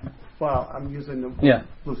Hades. Well, I'm using the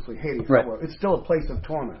loosely Hades. Right. It's still a place of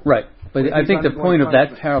torment. Right. But I think the point of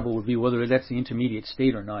that parable would be whether that's the intermediate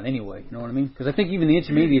state or not anyway. You know what I mean? Because I think even the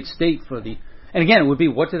intermediate state for the... And again, it would be,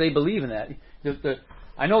 what do they believe in that?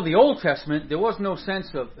 I know the Old Testament, there was no sense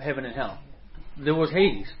of heaven and hell. There was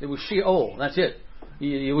Hades. There was Sheol. That's it.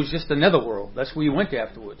 It was just the netherworld. That's where you went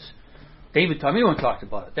afterwards. David told me, everyone talked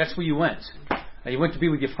about it. That's where you went. You went to be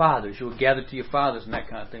with your fathers. You were gathered to your fathers and that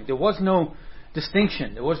kind of thing. There was no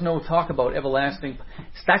distinction. There was no talk about everlasting.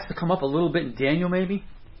 It starts to come up a little bit in Daniel, maybe.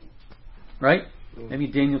 Right? Maybe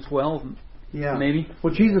Daniel 12. Yeah. Maybe.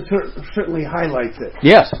 Well, Jesus certainly highlights it.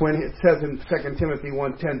 Yes. When it says in 2 Timothy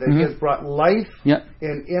 1:10 that He has brought life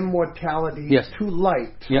and immortality to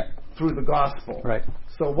light through the gospel. Right.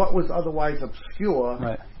 So what was otherwise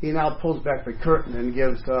obscure, He now pulls back the curtain and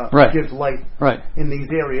gives light in these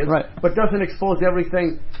areas, but doesn't expose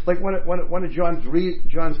everything. Like one of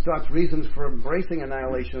John Stott's reasons for embracing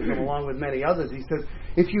annihilationism, along with many others, he says,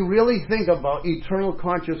 if you really think about eternal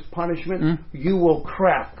conscious punishment, you will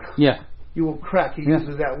crack. Yeah. You will crack. He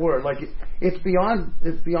uses that word. Like it's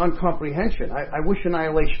beyond comprehension. I wish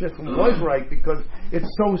annihilationism was right because it's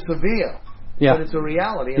so severe. Yeah. But it's a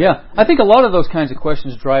reality. Yeah. I think a lot of those kinds of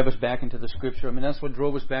questions drive us back into the Scripture. I mean, that's what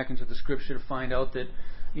drove us back into the Scripture, to find out that,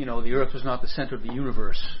 the earth was not the center of the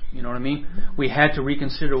universe. You know what I mean? We had to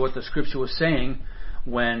reconsider what the Scripture was saying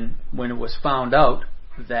when it was found out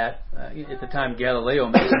that at the time Galileo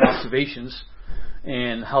made some observations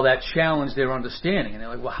and how that challenged their understanding. And they're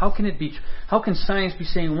like, well, how can science be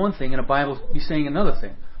saying one thing and the Bible be saying another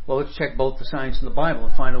thing? Well, let's check both the science and the Bible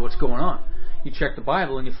and find out what's going on. You check the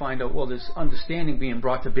Bible and you find out, well, there's understanding being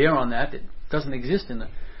brought to bear on that doesn't exist in that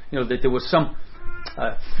there was some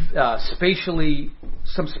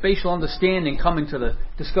spatial understanding coming to the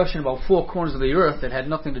discussion about four corners of the earth that had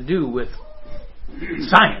nothing to do with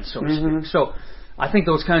science, so to speak. So I think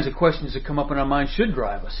those kinds of questions that come up in our mind should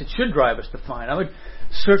drive us. It should drive us to find. I would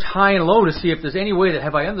search high and low to see if there's any way that,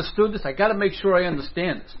 have I understood this? I got to make sure I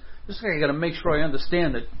understand this. Just like I got to make sure I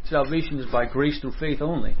understand that salvation is by grace through faith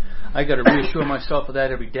only. I got to reassure myself of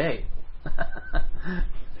that every day.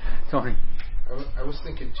 Tony. I was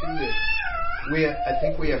thinking too that I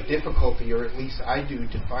think we have difficulty, or at least I do,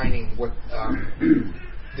 defining what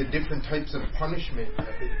the different types of punishment.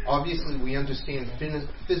 Obviously, we understand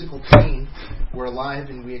physical pain. We're alive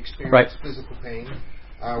and we experience physical pain.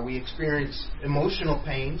 We experience emotional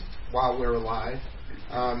pain while we're alive.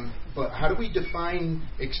 But how do we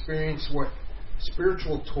experience what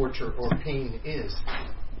spiritual torture or pain is?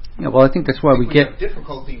 Yeah, well, I think that's why we have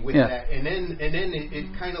difficulty with that, and then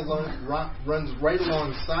it kind of runs right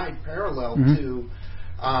alongside, parallel to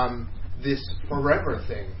this forever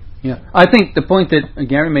thing. Yeah, I think the point that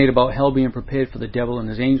Gary made about hell being prepared for the devil and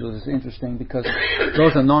his angels is interesting, because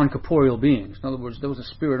those are non-corporeal beings. In other words, those are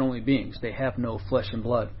spirit-only beings. They have no flesh and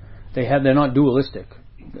blood. They're not dualistic.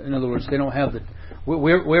 In other words, they don't have the.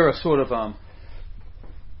 We're a sort of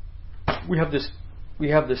we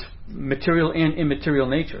have this material and immaterial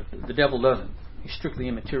nature. The devil doesn't. He's strictly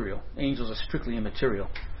immaterial. Angels are strictly immaterial.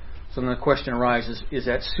 So then the question arises: is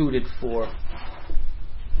that suited for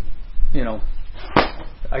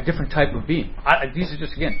a different type of being? These are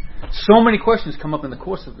just, again, so many questions come up in the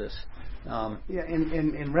course of this.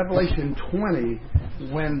 In Revelation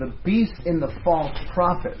 20, when the beast and the false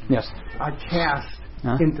prophet are cast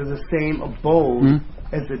into the same abode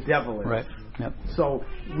as the devil is. Right. Yep. So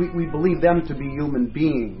we believe them to be human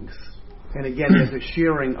beings. And again, there's a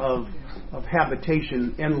sharing of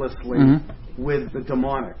habitation endlessly with the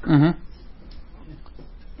demonic.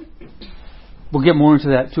 We'll get more into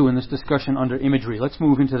that too in this discussion under imagery. Let's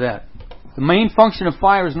move into that. The main function of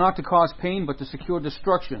fire is not to cause pain, but to secure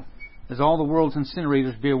destruction. as all the world's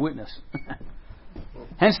incinerators bear witness.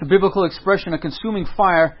 Hence the biblical expression, a consuming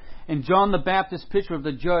fire, and John the Baptist's picture of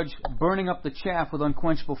the judge burning up the chaff with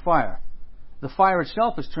unquenchable fire. The fire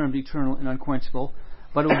itself is termed eternal and unquenchable,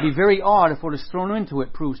 but it would be very odd if what is thrown into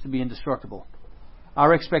it proves to be indestructible.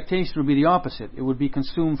 Our expectation would be the opposite. It would be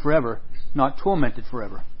consumed forever, not tormented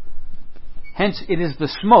forever. Hence, it is the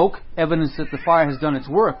smoke, evidence that the fire has done its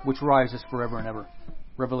work, which rises forever and ever.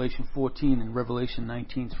 Revelation 14 and Revelation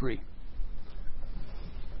 19:3.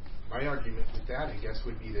 My argument with that, I guess,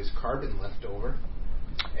 would be there's carbon left over,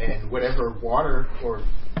 and whatever water or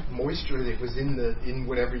moisture that was in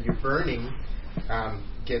whatever you're burning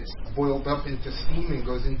gets boiled up into steam and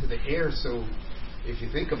goes into the air. So if you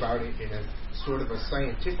think about it in a sort of a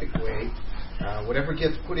scientific way, whatever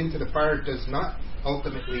gets put into the fire does not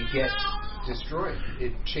ultimately get destroyed.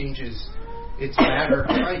 It changes its matter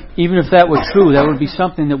type. Even if that were true, that would be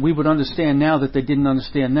something that we would understand now that they didn't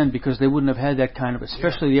understand then, because they wouldn't have had that kind of,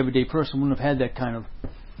 especially the everyday person, wouldn't have had that kind of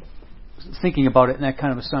thinking about it in that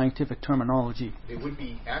kind of a scientific terminology. It would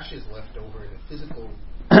be ashes left over in a physical...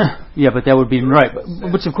 Yeah, but that would be right,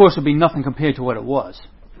 which of course would be nothing compared to what it was.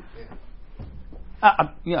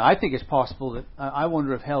 I think it's possible that I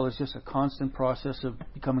wonder if hell is just a constant process of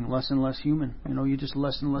becoming less and less human. You're just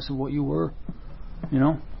less and less of what you were. We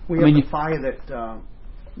have the fire that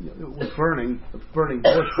was burning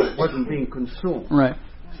bush, but it wasn't being consumed. Right.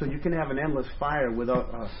 So you can have an endless fire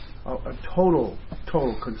without a total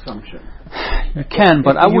consumption. You can,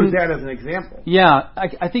 but I wouldn't use that as an example. Yeah,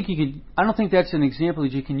 I think you could. I don't think that's an example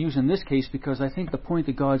that you can use in this case, because I think the point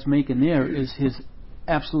that God's making there is His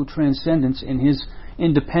absolute transcendence and His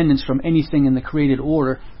independence from anything in the created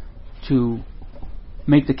order to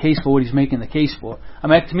make the case for what He's making the case for. I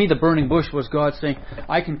mean, to me, the burning bush was God saying,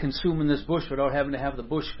 I can consume in this bush without having to have the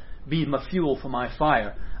bush be my fuel for my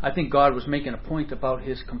fire. I think God was making a point about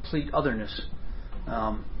His complete otherness.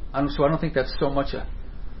 I don't think that's so much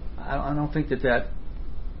I don't think that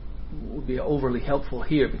would be overly helpful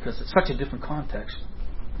here, because it's such a different context.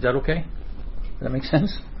 Is that okay? Does that make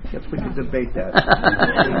sense? Yes, we could debate that.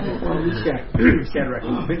 Shadrach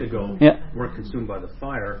and Abednego weren't consumed by the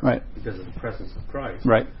fire because of the presence of Christ.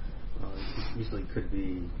 Right. It easily could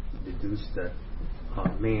be deduced that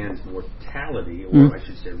man's mortality, or I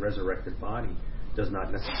should say resurrected body, does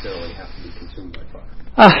not necessarily have to be consumed by fire.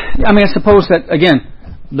 I suppose that, again,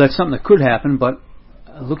 that's something that could happen, but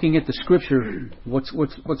looking at the Scripture, what's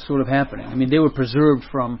sort of happening? I mean, they were preserved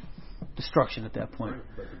from destruction at that point.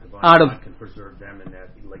 But the divine God can preserve them in that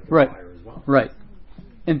lake of fire as well. Right.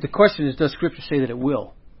 And the question is, does Scripture say that it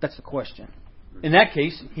will? That's the question. In that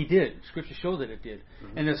case, He did. Scripture showed that it did.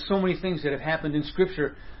 Mm-hmm. And there's so many things that have happened in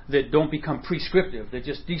Scripture that don't become prescriptive. They're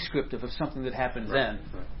just descriptive of something that happened then.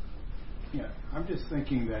 Right. Yeah, I'm just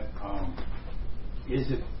thinking that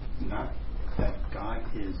is it not that God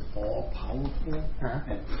is all-powerful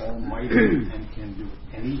and almighty and can do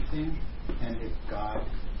anything? And if God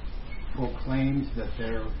proclaims that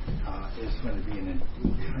there is going to be an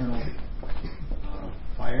eternal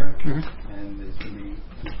fire and there's going to be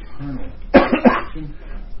eternal destruction,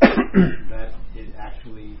 that it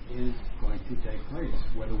actually is going to take place.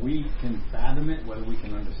 Whether we can fathom it, whether we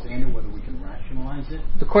can understand it, whether we can rationalize it.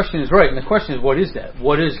 The question is right, and the question is, what is that?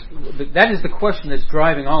 That is the question that's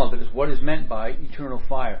driving all of it, is what is meant by eternal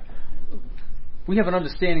fire. We have an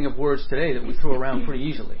understanding of words today that we throw around pretty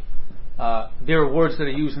easily. There are words that are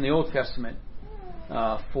used in the Old Testament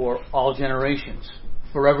for all generations,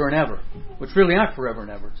 forever and ever, which really aren't forever and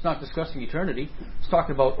ever. It's not discussing eternity. It's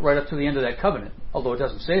talking about right up to the end of that covenant, although it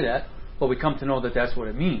doesn't say that, but we come to know that that's what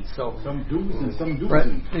it means. So some do's and some do's. Right,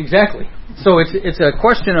 exactly. So it's a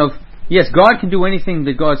question of, yes, God can do anything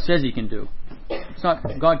that God says He can do. It's not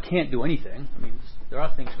God can't do anything. I mean, there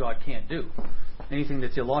are things God can't do. Anything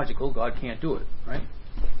that's illogical, God can't do it, right?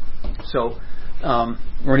 So,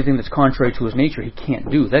 or anything that's contrary to His nature, He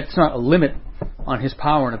can't do. That's not a limit on His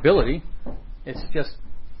power and ability. It's just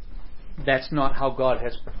that's not how God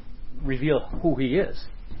has revealed who He is.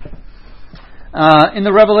 In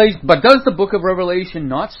the Revelation, but does the book of Revelation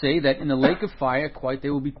not say that in the lake of fire, they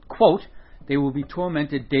will be, quote, they will be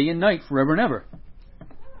tormented day and night forever and ever?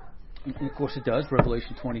 And of course it does,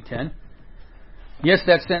 Revelation 20:10. Yes,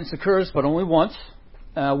 that sentence occurs, but only once,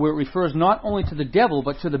 where it refers not only to the devil,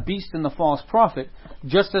 but to the beast and the false prophet,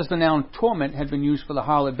 just as the noun torment had been used for the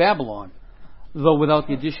harlot Babylon, though without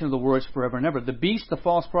the addition of the words forever and ever. The beast, the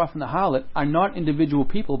false prophet, and the harlot are not individual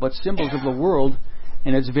people, but symbols of the world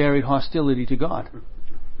and its varied hostility to God.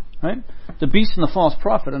 Right? The beast and the false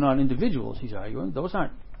prophet are not individuals, he's arguing. Those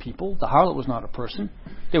aren't people. The harlot was not a person.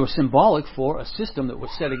 They were symbolic for a system that was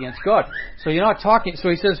set against God. So you're not talking... So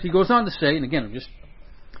he goes on to say, and again,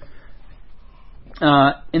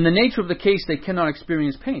 In the nature of the case, they cannot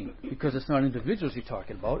experience pain because it's not individuals you're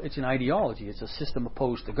talking about. It's an ideology. It's a system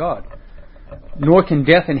opposed to God. Nor can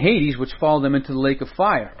death and Hades, which follow them into the lake of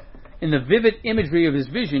fire. In the vivid imagery of his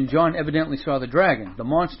vision, John evidently saw the dragon, the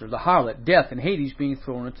monster, the harlot, death, and Hades being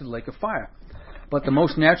thrown into the lake of fire. But the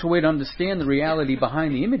most natural way to understand the reality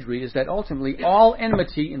behind the imagery is that ultimately all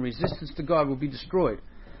enmity and resistance to God will be destroyed.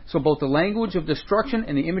 So both the language of destruction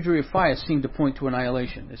and the imagery of fire seem to point to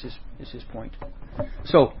annihilation, is his point.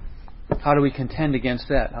 So, how do we contend against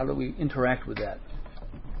that? How do we interact with that?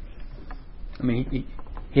 I mean,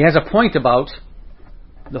 he has a point about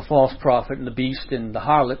the false prophet and the beast and the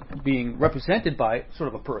harlot being represented by sort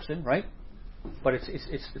of a person, right? But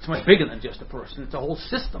it's much bigger than just a person. It's a whole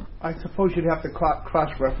system. I suppose you'd have to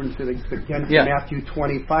cross-reference it again to Matthew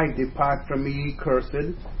 25. Depart from me, ye cursed,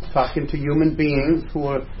 talking to human beings who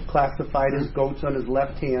are classified as goats on his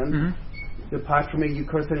left hand. Mm-hmm. Depart from me, ye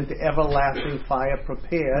cursed, into everlasting fire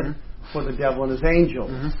prepared for the devil and his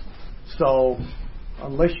angels. Mm-hmm. So,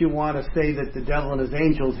 unless you want to say that the devil and his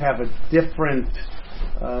angels have a different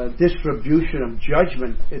distribution of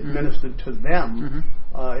judgment administered to them,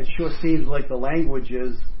 it sure seems like the language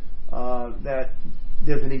is that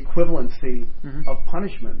there's an equivalency of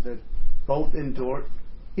punishment, that both endure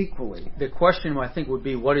equally. The question, I think, would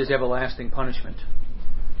be, what is everlasting punishment?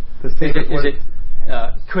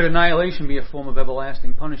 Could annihilation be a form of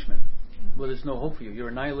everlasting punishment? Well, there's no hope for you. You're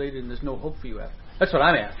annihilated and there's no hope for you after. That's what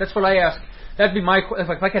I'm asked. That's what I ask. That'd be my... If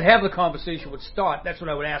I could have the conversation with Stott, that's what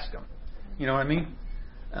I would ask him. You know what I mean?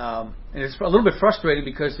 And it's a little bit frustrating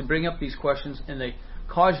because they bring up these questions and they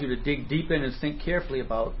cause you to dig deep in and think carefully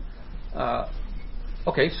about,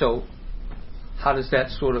 okay, so how does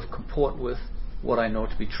that sort of comport with what I know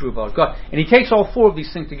to be true about God? And he takes all four of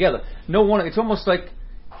these things together. It's almost like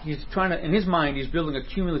he's trying to, in his mind, he's building a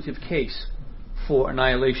cumulative case for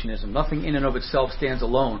annihilationism. Nothing in and of itself stands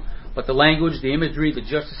alone. But the language, the imagery, the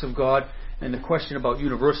justice of God, and the question about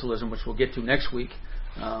universalism, which we'll get to next week,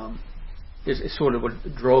 is sort of what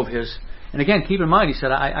drove his... And again, keep in mind, he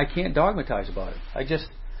said, I can't dogmatize about it. I just,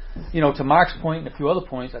 to Mark's point and a few other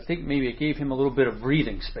points, I think maybe it gave him a little bit of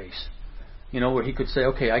breathing space. Where he could say,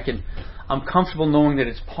 okay, I'm comfortable knowing that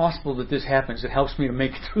it's possible that this happens. It helps me to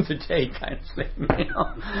make it through the day, kind of thing.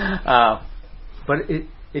 But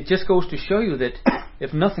it just goes to show you that,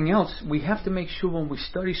 if nothing else, we have to make sure when we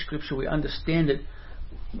study Scripture we understand it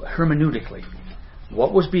hermeneutically.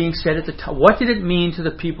 What was being said at the time? What did it mean to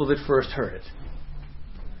the people that first heard it?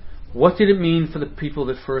 What did it mean for the people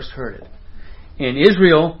that first heard it? In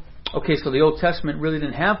Israel, okay, so the Old Testament really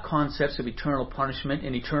didn't have concepts of eternal punishment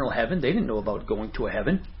and eternal heaven. They didn't know about going to a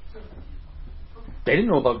heaven.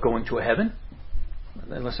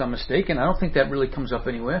 Unless I'm mistaken. I don't think that really comes up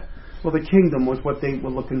anywhere. Well, the kingdom was what they were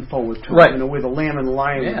looking forward to. Right. Where the lamb and the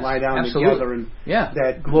lion would lie down together in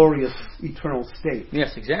that glorious eternal state.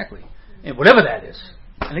 Yes, exactly. And whatever that is.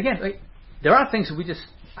 And again, there are things that we're just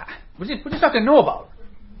not going to know about.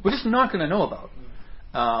 We're just not going to know about.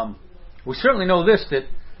 We certainly know this,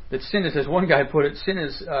 that sin is, as one guy put it, sin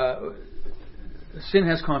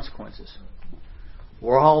has consequences.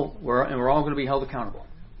 We're all going to be held accountable.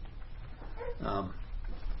 I'm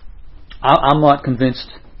not convinced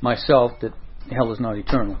myself that hell is not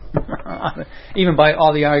eternal, even by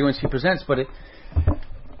all the arguments he presents. But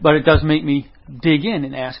it does make me dig in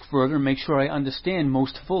and ask further and make sure I understand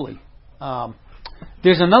most fully.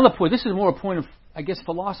 There's another point. This is more a point of, I guess,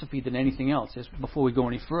 philosophy than anything else. Before we go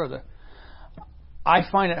any further, I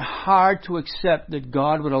find it hard to accept that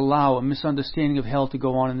God would allow a misunderstanding of hell to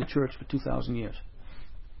go on in the church for 2,000 years.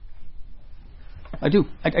 I do.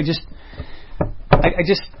 I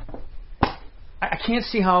can't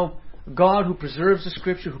see how God, who preserves the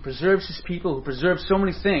Scripture, who preserves His people, who preserves so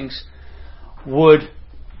many things, would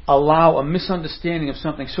allow a misunderstanding of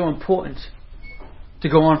something so important to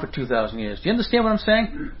go on for 2,000 years. Do you understand what I'm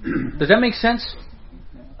saying? Does that make sense?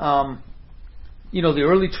 The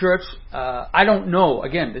early church, I don't know.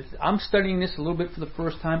 Again, I'm studying this a little bit for the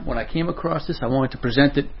first time. When I came across this, I wanted to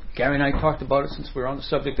present it. Gary and I talked about it since we're on the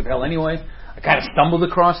subject of hell anyway. I kind of stumbled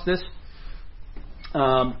across this.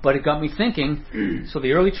 But it got me thinking. So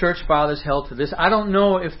the early church fathers held to this. I don't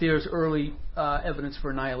know if there's early evidence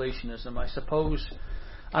for annihilationism. I suppose,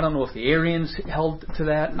 I don't know if the Arians held to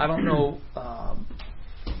that. I don't know.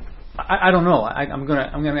 I don't know. I'm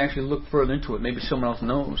gonna actually look further into it. Maybe someone else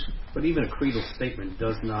knows. But even a creedal statement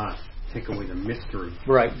does not take away the mystery.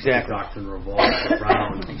 Right. Exactly. The doctrine revolves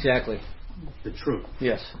around exactly the truth.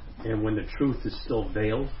 Yes. And when the truth is still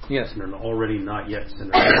veiled, yes, and they're already not yet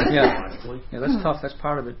centered, yeah, that's tough. That's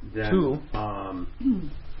part of it too.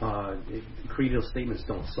 Creedal statements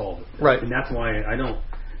don't solve it, right? And that's why I don't.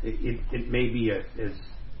 it may be as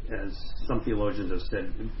some theologians have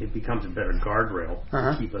said, it becomes a better guardrail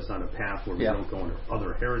to keep us on a path where we don't go into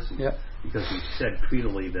other heresies. Because we've said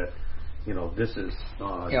creedally that, this is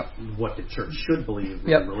what the church should believe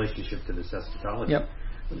in relationship to this eschatology.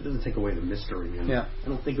 But it doesn't take away the mystery. And I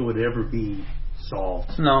don't think it would ever be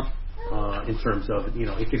solved. No. In terms of,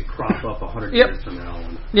 it could crop up 100 years from now.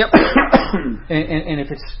 And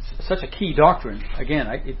if it's such a key doctrine, again,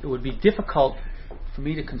 it would be difficult for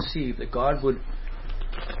me to conceive that God would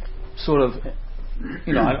sort of,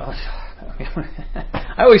 I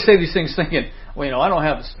always say these things thinking, well, I don't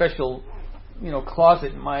have a special,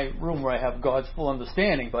 closet in my room where I have God's full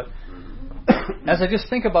understanding, but as I just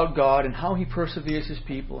think about God and how He perseveres His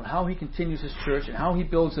people and how He continues His church and how He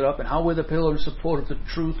builds it up and how we're the pillar and support of the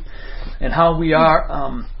truth and how we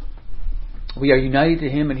are united to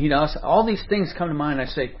Him and He to us, all these things come to mind and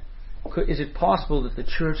I say, is it possible that the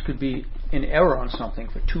church could be in error on something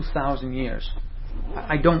for 2,000 years?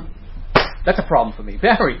 I don't. That's a problem for me.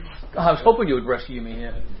 Barry, I was hoping you would rescue me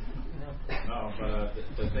here. No, but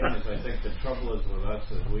the thing is, I think the trouble is with us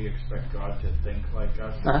is we expect God to think like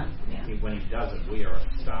us. When He doesn't, we are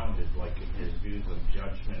astounded, like in His views of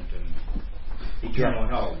judgment and eternal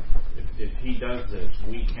hell. If He does this,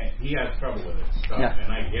 we can't. He has trouble with it,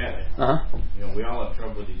 and I get it. We all have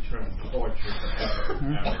trouble with eternal torture forever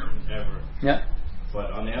and ever.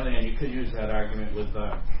 But on the other hand, you could use that argument with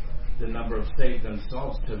the number of saved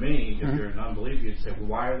themselves. To me, if you're an unbeliever, you'd say, well,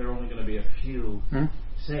 why are there only going to be a few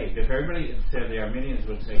saved? If everybody said, the Arminians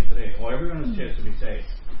would say today, well, everyone has a chance to be saved.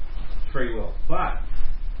 Free will. But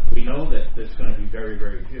we know that there's going to be very,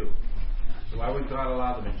 very few. So why would God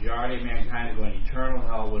allow the majority of mankind to go in eternal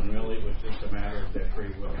hell when really it was just a matter of their free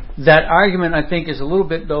will? That argument, I think, is a little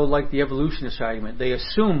bit, though, like the evolutionist argument. They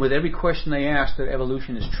assume with every question they ask that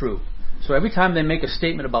evolution is true. So every time they make a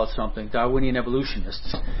statement about something, Darwinian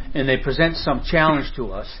evolutionists, and they present some challenge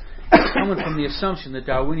to us, it's coming from the assumption that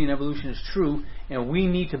Darwinian evolution is true, and we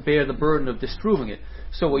need to bear the burden of disproving it.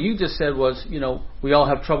 So what you just said was, we all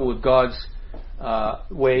have trouble with God's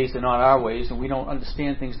ways and not our ways, and we don't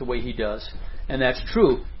understand things the way He does. And that's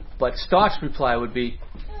true. But Stott's reply would be,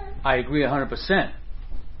 I agree 100%.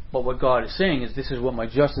 But what God is saying is, this is what my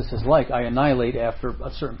justice is like. I annihilate after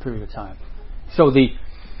a certain period of time. So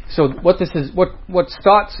what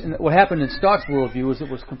happened in Stott's worldview is it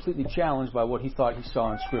was completely challenged by what he thought he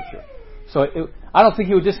saw in Scripture. So I don't think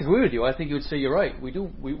he would disagree with you. I think he would say you're right. We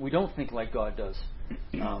don't think like God does.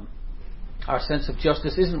 Our sense of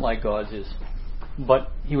justice isn't like God's is.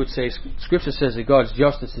 But he would say Scripture says that God's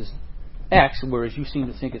justice is X, whereas you seem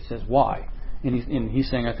to think it says Y. And he's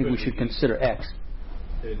saying I think we should consider X.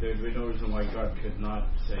 There'd be no reason why God could not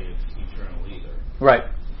say it's eternal either. Right.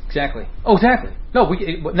 Exactly. Oh, exactly. No,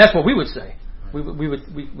 that's what we would say. We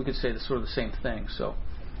could say the sort of the same thing. So,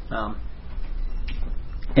 and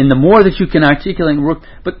the more that you can articulate and work,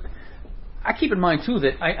 but I keep in mind too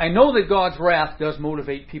that I know that God's wrath does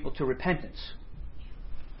motivate people to repentance.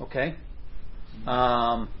 Okay,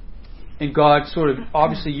 and God sort of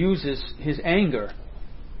obviously uses His anger,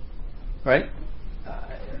 right?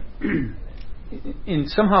 And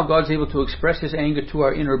somehow God's able to express His anger to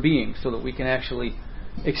our inner being, so that we can actually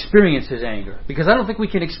experience His anger, because I don't think we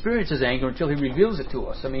can experience His anger until He reveals it to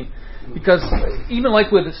us. I mean, because even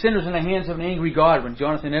like with the sinners in the hands of an angry God, when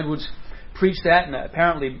Jonathan Edwards preached that, and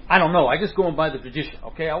apparently, I don't know, I just go on by the tradition.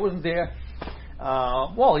 Okay, I wasn't there.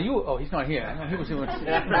 He's not here. He was. You were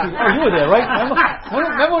there, right?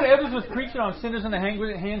 Remember when Edwards was preaching on sinners in the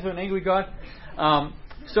hands of an angry God?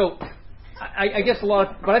 So I guess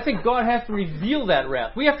but I think God has to reveal that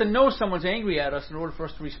wrath. We have to know someone's angry at us in order for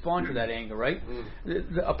us to respond to that anger, right?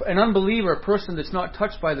 An unbeliever, a person that's not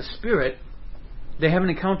touched by the Spirit, they haven't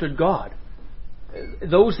encountered God.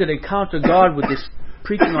 Those that encounter God with this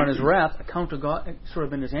preaching on His wrath encounter God sort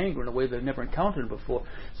of in His anger in a way they've never encountered Him before.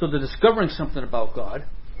 So they're discovering something about God.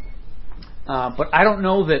 But I don't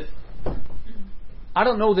know that.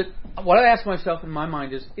 What I ask myself in my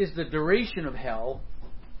mind is the duration of hell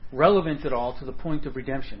relevant at all to the point of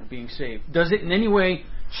redemption, of being saved? Does it in any way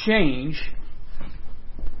change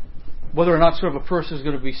whether or not sort of a person is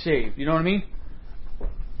going to be saved? You know what I mean?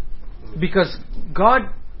 Because God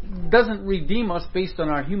doesn't redeem us based on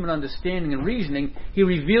our human understanding and reasoning. He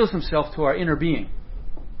reveals Himself to our inner being.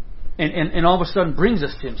 And all of a sudden brings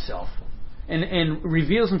us to Himself. And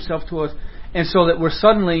reveals Himself to us. And so that we're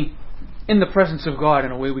suddenly in the presence of God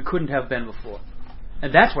in a way we couldn't have been before.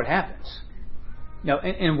 And that's what happens. Now,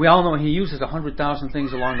 and we all know He uses 100,000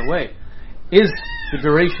 things along the way. Is the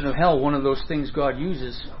duration of hell one of those things God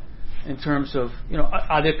uses in terms of,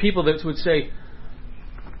 are there people that would say,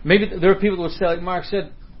 maybe there are people that would say, like Mark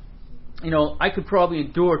said, I could probably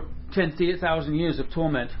endure 10,000 years of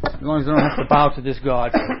torment as long as I don't have to bow to this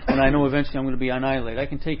God, and I know eventually I'm going to be annihilated. I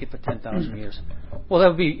can take it for 10,000 years. Well, that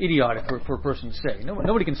would be idiotic for a person to say.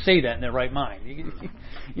 Nobody can say that in their right mind.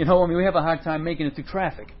 We have a hard time making it through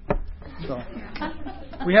traffic. So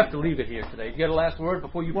we have to leave it here today. You got a last word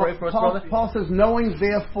before you pray for us, brother? Paul says, knowing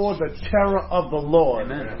therefore the terror of the Lord,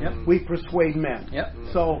 we persuade men. Yep.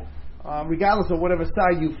 So regardless of whatever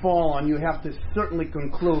side you fall on, you have to certainly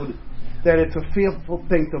conclude that it's a fearful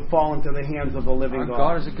thing to fall into the hands of the living God.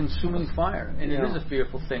 God is a consuming fire, and it is a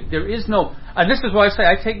fearful thing. There is no, and this is why I say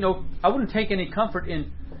I wouldn't take any comfort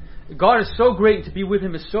in. God is so great, and to be with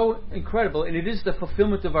Him is so incredible, and it is the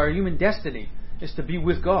fulfillment of our human destiny, is to be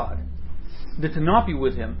with God. That to not be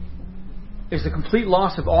with Him is the complete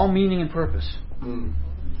loss of all meaning and purpose.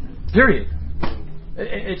 Period.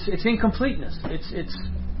 It's incompleteness.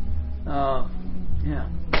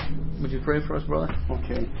 Would you pray for us, brother?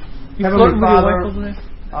 Okay. Heavenly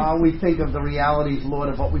Father, we think of the realities, Lord,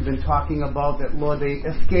 of what we've been talking about, that, Lord, they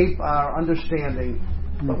escape our understanding.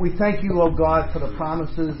 But we thank you, Lord God, for the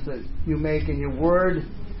promises that you make in your word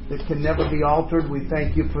that can never be altered. We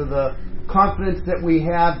thank you for the confidence that we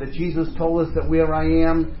have, that Jesus told us that where I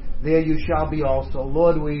am, there you shall be also.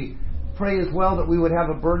 Lord, we pray as well that we would have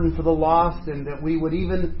a burden for the lost, and that we would,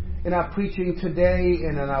 even in our preaching today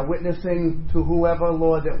and in our witnessing to whoever,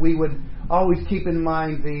 Lord, that we would always keep in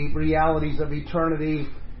mind the realities of eternity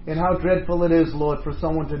and how dreadful it is, Lord, for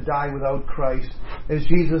someone to die without Christ. As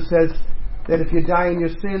Jesus says, that if you die in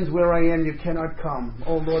your sins, where I am, you cannot come.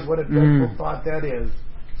 Oh, Lord, what a dreadful thought that is.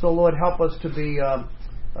 So, Lord, help us to be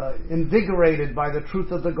invigorated by the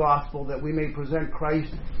truth of the gospel, that we may present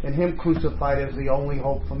Christ and Him crucified as the only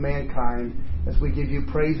hope for mankind, as we give you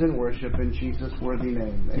praise and worship in Jesus' worthy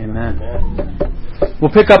name. Amen.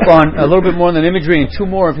 We'll pick up on a little bit more than imagery and two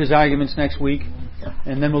more of his arguments next week,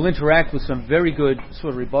 and then we'll interact with some very good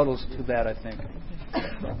sort of rebuttals to that, I think.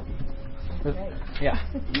 Yeah.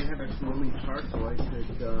 You have a swimming part, so I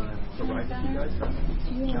could arrive with you guys?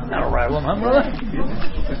 Not arrival, huh, brother?